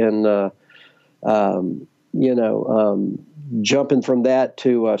out. And jumping from that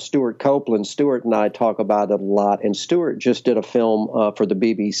to Stuart Copeland, Stuart and I talk about it a lot. And Stuart just did a film for the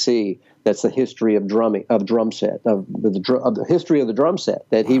BBC that's the history of drumming, of drum set, of the history of the drum set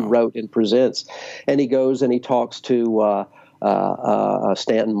that he wrote and presents. And he goes and he talks to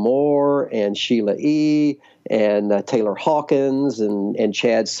Stanton Moore and Sheila E. and Taylor Hawkins and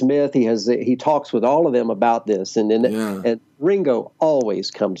Chad Smith. He talks with all of them about this, and Ringo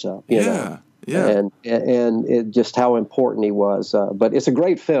always comes up. You know? Yeah, and it, just how important he was. But it's a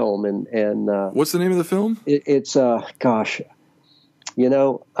great film. And what's the name of the film? It's gosh. You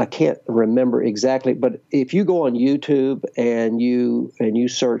know, I can't remember exactly, but if you go on YouTube and you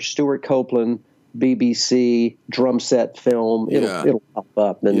search Stuart Copeland BBC drum set film, it'll pop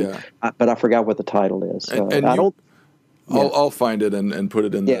up. But I forgot what the title is. I'll find it and put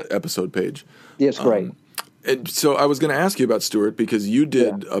it in the episode page. It's great. And so I was going to ask you about Stuart because you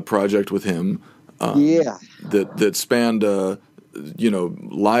did a project with him. That spanned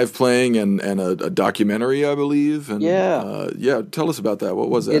live playing and a documentary, I believe. And tell us about that. What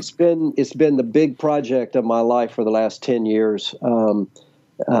was that? It's been the big project of my life for the last 10 years.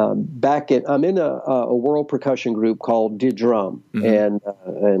 I'm in a world percussion group called D-Drum, and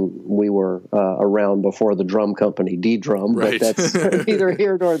we were around before the drum company D-Drum, right. But that's neither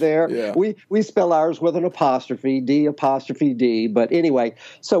here nor there. Yeah. We spell ours with an apostrophe, D''D. But anyway,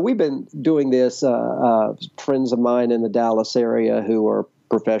 so we've been doing this. Friends of mine in the Dallas area who are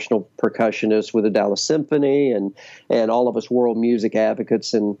professional percussionists with the Dallas Symphony, and all of us world music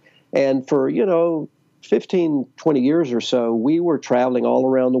advocates, and for 15, 20 years or so, we were traveling all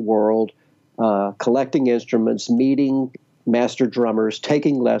around the world, collecting instruments, meeting master drummers,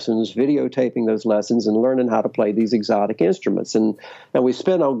 taking lessons, videotaping those lessons, and learning how to play these exotic instruments. And we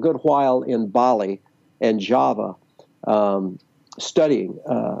spent a good while in Bali and Java studying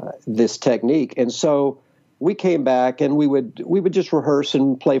this technique. And so we came back and we would just rehearse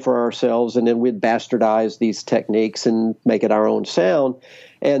and play for ourselves, and then we'd bastardize these techniques and make it our own sound.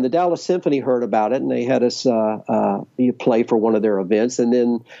 And the Dallas Symphony heard about it, and they had us play for one of their events. And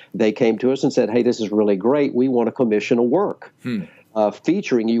then they came to us and said, "Hey, this is really great. We want to commission a work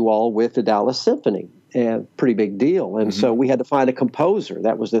featuring you all with the Dallas Symphony." And pretty big deal. And so we had to find a composer.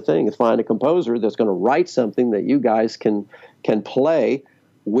 That was the thing: find a composer that's going to write something that you guys can play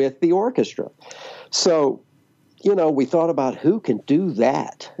with the orchestra. So, we thought about who can do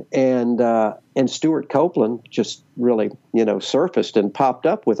that, and Stuart Copeland just really, surfaced and popped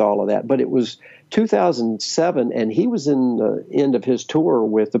up with all of that. But it was 2007, and he was in the end of his tour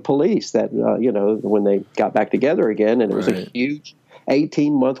with the Police. That when they got back together again, and it was a huge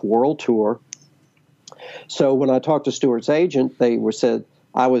 18-month world tour. So when I talked to Stuart's agent, said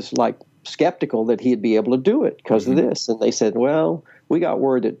I was like skeptical that he'd be able to do it because of this, and they said, "Well, we got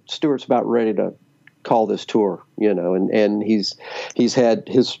word that Stuart's about ready to call this tour, and he's had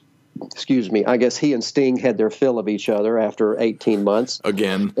his, I guess he and Sting had their fill of each other after 18 months.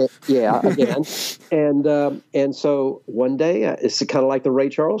 Again. Again. And so one day, it's kind of like the Ray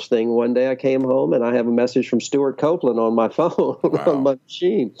Charles thing. One day I came home and I have a message from Stuart Copeland on my phone, on my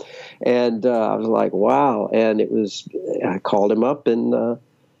machine. And I was like, wow. And I called him up and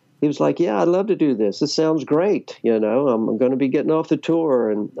he was like, "Yeah, I'd love to do this. This sounds great. I'm going to be getting off the tour."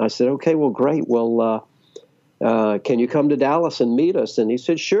 And I said, "Okay, well, great. Well, can you come to Dallas and meet us?" And he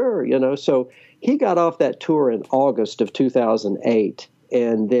said, "Sure." So he got off that tour in August of 2008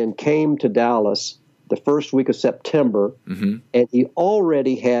 and then came to Dallas the first week of September. And he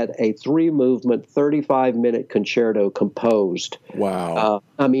already had a 3-movement, 35-minute concerto composed. Wow.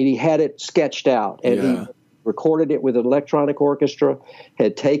 He had it sketched out, and he recorded it with an electronic orchestra,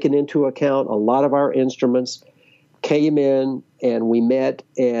 had taken into account a lot of our instruments, came in, and we met,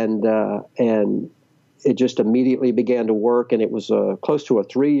 and it just immediately began to work, and it was close to a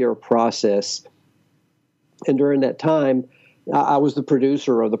 3-year process. And during that time, I was the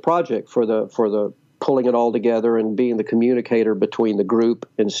producer of the project for the pulling it all together and being the communicator between the group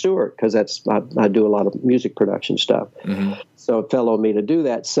and Stuart, because I do a lot of music production stuff. So it fell on me to do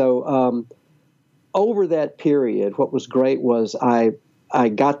that. So over that period, what was great was I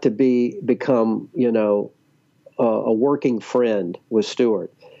got to become a working friend with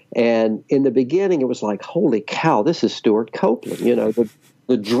Stuart. And in the beginning, it was like, holy cow, this is Stuart Copeland.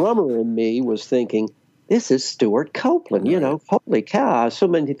 The drummer in me was thinking, this is Stuart Copeland. Holy cow, so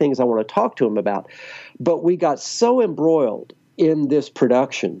many things I want to talk to him about. But we got so embroiled in this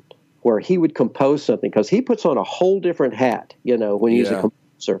production where he would compose something, because he puts on a whole different hat, when he's a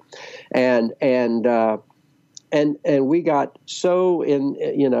composer. And we got so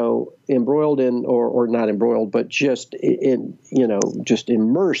embroiled in, or not embroiled, but just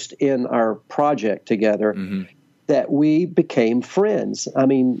immersed in our project together that we became friends. I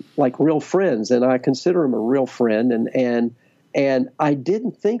mean, like real friends, and I consider him a real friend. And I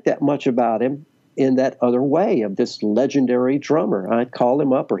didn't think that much about him in that other way of this legendary drummer. I'd call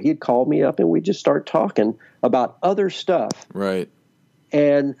him up, or he'd call me up, and we'd just start talking about other stuff. Right.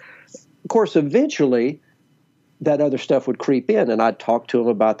 And of course, eventually, that other stuff would creep in, and I'd talk to him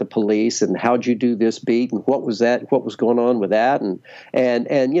about the Police and how'd you do this beat and what was that, what was going on with that,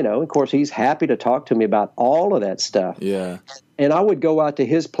 and you know, of course, he's happy to talk to me about all of that stuff. Yeah. And I would go out to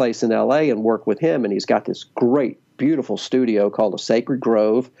his place in L.A. and work with him, and he's got this great, beautiful studio called the Sacred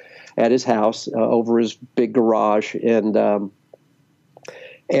Grove at his house over his big garage, and a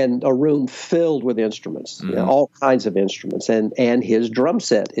room filled with instruments, you know, all kinds of instruments, and his drum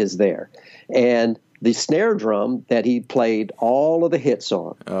set is there, and the snare drum that he played all of the hits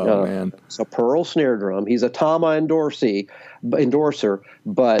on. Oh, man. It's a Pearl snare drum. He's a Tama endorser,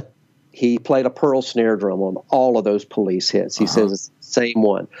 but he played a Pearl snare drum on all of those Police hits. He says it's the same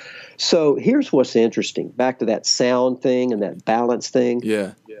one. So here's what's interesting. Back to that sound thing and that balance thing.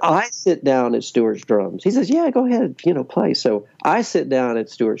 Yeah. I sit down at Stewart's drums. He says, yeah, go ahead, play. So I sit down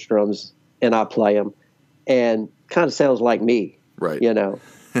at Stewart's drums and I play them, and kind of sounds like me. Right. And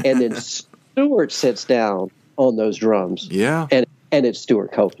then Stewart sits down on those drums. Yeah. And it's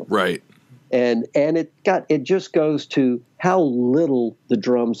Stewart Copeland. Right. And it just goes to how little the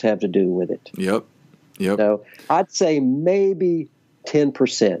drums have to do with it. Yep. So I'd say maybe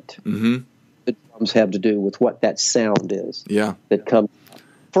 10% the drums have to do with what that sound is. Yeah. That comes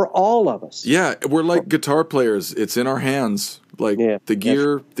for all of us. Yeah, we're like guitar players. It's in our hands. Like the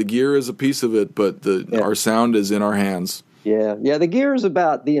gear is a piece of it, but our sound is in our hands. Yeah. The gear is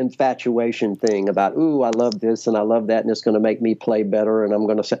about the infatuation thing about, ooh, I love this and I love that, and it's going to make me play better, and I'm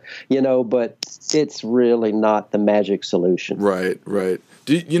going to say, but it's really not the magic solution. Right.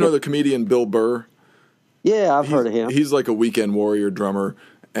 Do you know the comedian Bill Burr? Yeah, I've heard of him. He's like a Weekend Warrior drummer,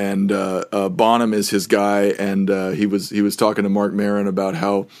 and Bonham is his guy, and he was talking to Mark Maron about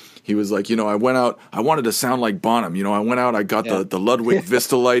how he was like, I went out, I wanted to sound like Bonham. I went out, I got the Ludwig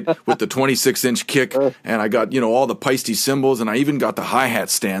Vistalite with the 26-inch kick, and I got, all the Paiste cymbals, and I even got the hi-hat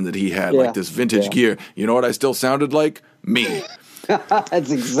stand that he had, like this vintage gear. You know what I still sounded like? Me.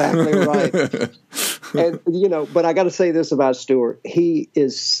 That's exactly right. And, but I got to say this about Stewart. He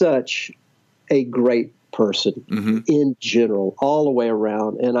is such a great person in general, all the way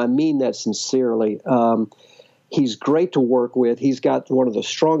around, and I mean that sincerely. He's great to work with. He's got one of the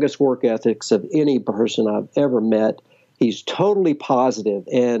strongest work ethics of any person I've ever met. He's totally positive,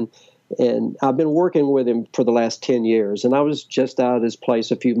 and I've been working with him for the last 10 years. And I was just out at his place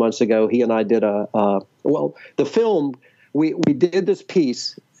a few months ago. He and I did the film. We did this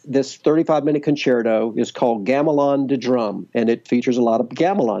piece. This 35-minute concerto is called Gamelan de Drum, and it features a lot of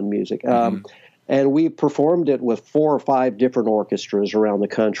gamelan music. And we performed it with 4 or 5 different orchestras around the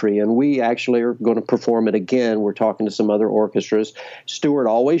country, and we actually are going to perform it again. We're talking to some other orchestras. Stewart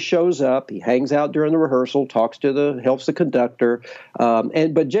always shows up. He hangs out during the rehearsal, helps the conductor,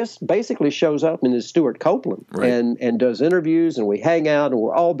 but just basically shows up and is Stewart Copeland, and does interviews, and we hang out, and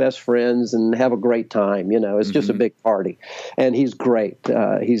we're all best friends and have a great time. It's just a big party, and he's great.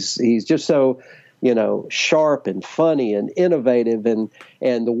 He's just so sharp and funny and innovative.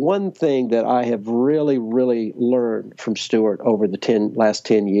 And the one thing that I have really, really learned from Stewart over the last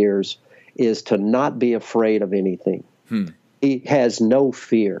 10 years is to not be afraid of anything. He has no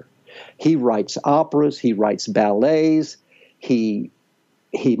fear. He writes operas. He writes ballets. He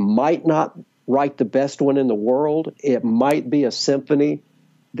might not write the best one in the world. It might be a symphony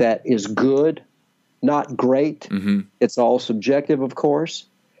that is good, not great. It's all subjective, of course,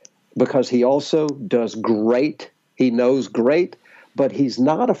 because he also does great. He knows great, but he's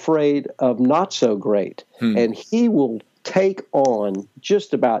not afraid of not so great. And he will take on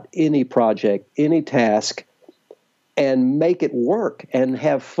just about any project, any task, and make it work and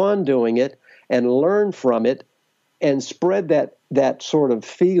have fun doing it and learn from it and spread that sort of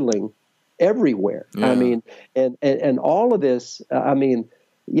feeling everywhere. I mean, and all of this,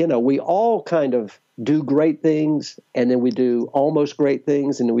 we all kind of do great things, and then we do almost great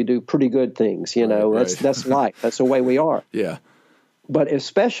things, and then we do pretty good things. That's life. That's the way we are. Yeah. But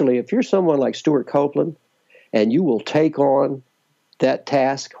especially if you're someone like Stewart Copeland, and you will take on that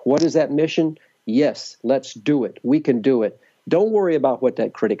task. What is that mission? Yes, let's do it. We can do it. Don't worry about what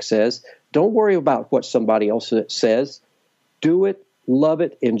that critic says. Don't worry about what somebody else says. Do it, love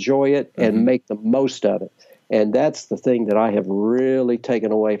it, enjoy it, and make the most of it. And that's the thing that I have really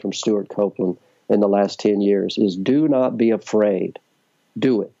taken away from Stewart Copeland in the last 10 years is do not be afraid.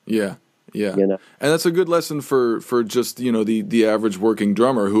 Do it. Yeah. Yeah. You know? And that's a good lesson for just, the average working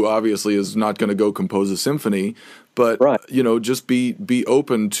drummer who obviously is not going to go compose a symphony, but, just be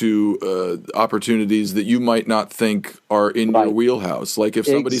open to opportunities that you might not think are in your wheelhouse. Like if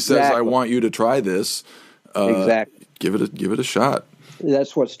somebody says, I want you to try this, give it a shot.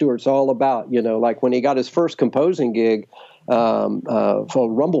 That's what Stewart's all about. Like when he got his first composing gig for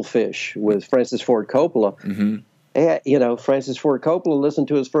Rumblefish with Francis Ford Coppola. Mm-hmm. Francis Ford Coppola listened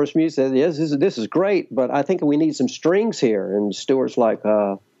to his first music, said, yes, this is great, but I think we need some strings here. And Stewart's like,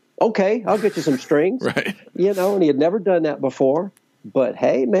 okay, I'll get you some strings. Right. And he had never done that before. But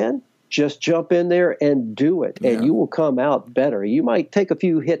hey, man, just jump in there and do it, and you will come out better. You might take a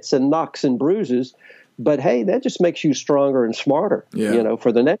few hits and knocks and bruises, but hey, that just makes you stronger and smarter,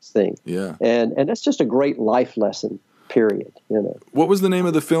 for the next thing. Yeah. And that's just a great life lesson, period. What was the name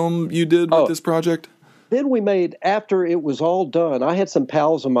of the film you did with this project? Then we made, after it was all done, I had some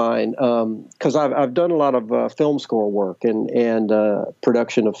pals of mine, because I've done a lot of film score work and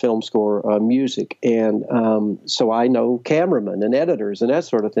production of film score music. And so I know cameramen and editors and that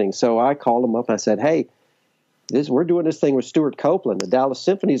sort of thing. So I called them up and I said, hey, we're doing this thing with Stewart Copeland. The Dallas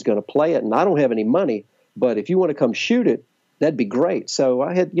Symphony is going to play it, and I don't have any money. But if you want to come shoot it, that'd be great. So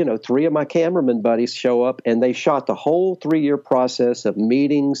I had, 3 of my cameraman buddies show up, and they shot the whole 3-year process of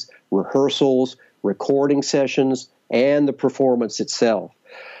meetings, rehearsals, recording sessions, and the performance itself.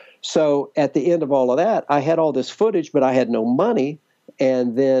 So at the end of all of that, I had all this footage, but I had no money.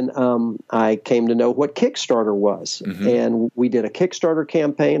 And then I came to know what Kickstarter was. Mm-hmm. And we did a Kickstarter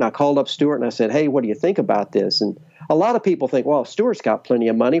campaign. I called up Stewart and I said, hey, what do you think about this? And a lot of people think, well, Stewart's got plenty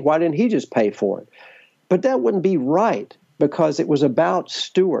of money. Why didn't he just pay for it? But that wouldn't be right, because it was about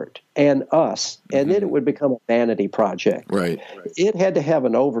Stewart and us, and then it would become a vanity project. Right. It had to have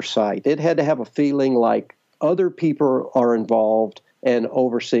an oversight. It had to have a feeling like other people are involved and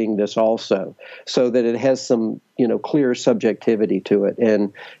overseeing this also, so that it has some, clear subjectivity to it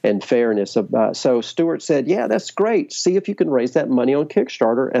and fairness. So Stewart said, yeah, that's great. See if you can raise that money on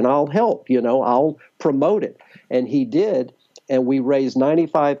Kickstarter, and I'll help. I'll promote it. And he did, and we raised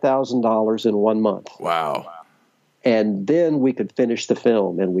 $95,000 in 1 month. Wow. And then we could finish the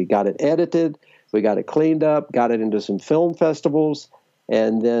film, and we got it edited, we got it cleaned up, got it into some film festivals,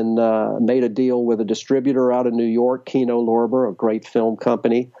 and then made a deal with a distributor out of New York, Kino Lorber, a great film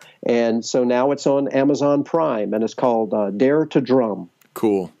company. And so now it's on Amazon Prime, and it's called Dare to Drum.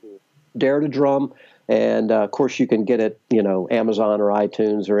 Cool. Dare to Drum. And, of course, you can get it, Amazon or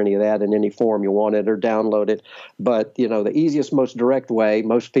iTunes or any of that in any form you want it, or download it. But, the easiest, most direct way,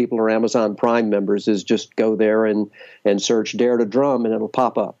 most people are Amazon Prime members, is just go there and search Dare to Drum, and it'll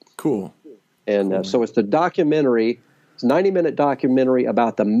pop up. Cool. And so it's the documentary. It's a 90-minute documentary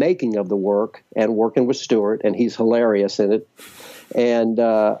about the making of the work and working with Stewart, and he's hilarious in it. And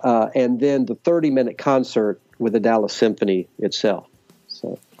then the 30-minute concert with the Dallas Symphony itself.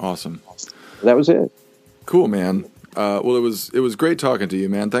 So awesome. That was it. Cool, man. Well, it was great talking to you,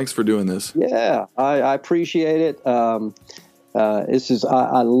 man. Thanks for doing this. Yeah, I appreciate it. I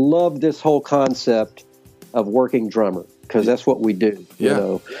love this whole concept of working drummer, because that's what we do.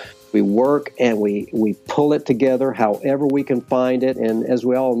 Yeah. We work and we pull it together however we can find it. And as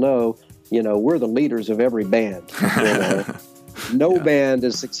we all know, we're the leaders of every band. No band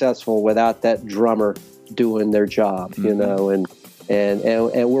is successful without that drummer doing their job.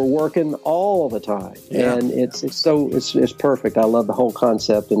 And we're working all the time, and it's perfect. I love the whole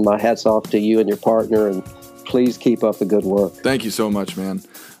concept, and my hat's off to you and your partner, and please keep up the good work. Thank you so much, man.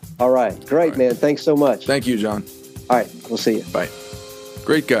 All right. Great, man. Thanks so much. Thank you, John. All right. We'll see you. Bye.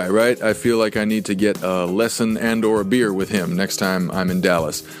 Great guy, right? I feel like I need to get a lesson and or a beer with him next time I'm in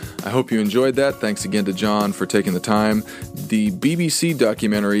Dallas. I hope you enjoyed that. Thanks again to John for taking the time. The BBC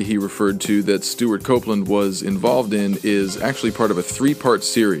documentary he referred to that Stewart Copeland was involved in is actually part of a 3-part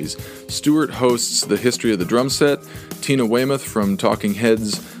series. Stewart hosts the history of the drum set, Tina Weymouth from Talking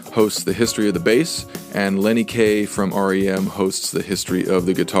Heads hosts the history of the bass, and Lenny Kaye from REM hosts the history of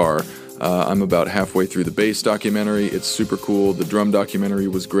the guitar. I'm about halfway through the bass documentary. It's super cool. The drum documentary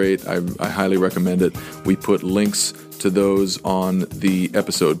was great. I highly recommend it. We put links to those on the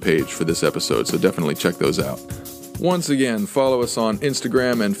episode page for this episode, so definitely check those out. Once again, follow us on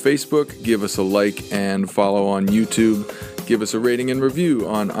Instagram and Facebook. Give us a like and follow on YouTube. Give us a rating and review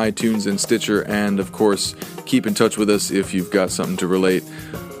on iTunes and Stitcher. And, of course, keep in touch with us if you've got something to relate.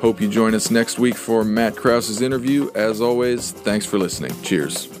 Hope you join us next week for Matt Krause's interview. As always, thanks for listening.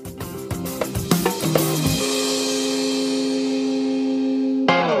 Cheers.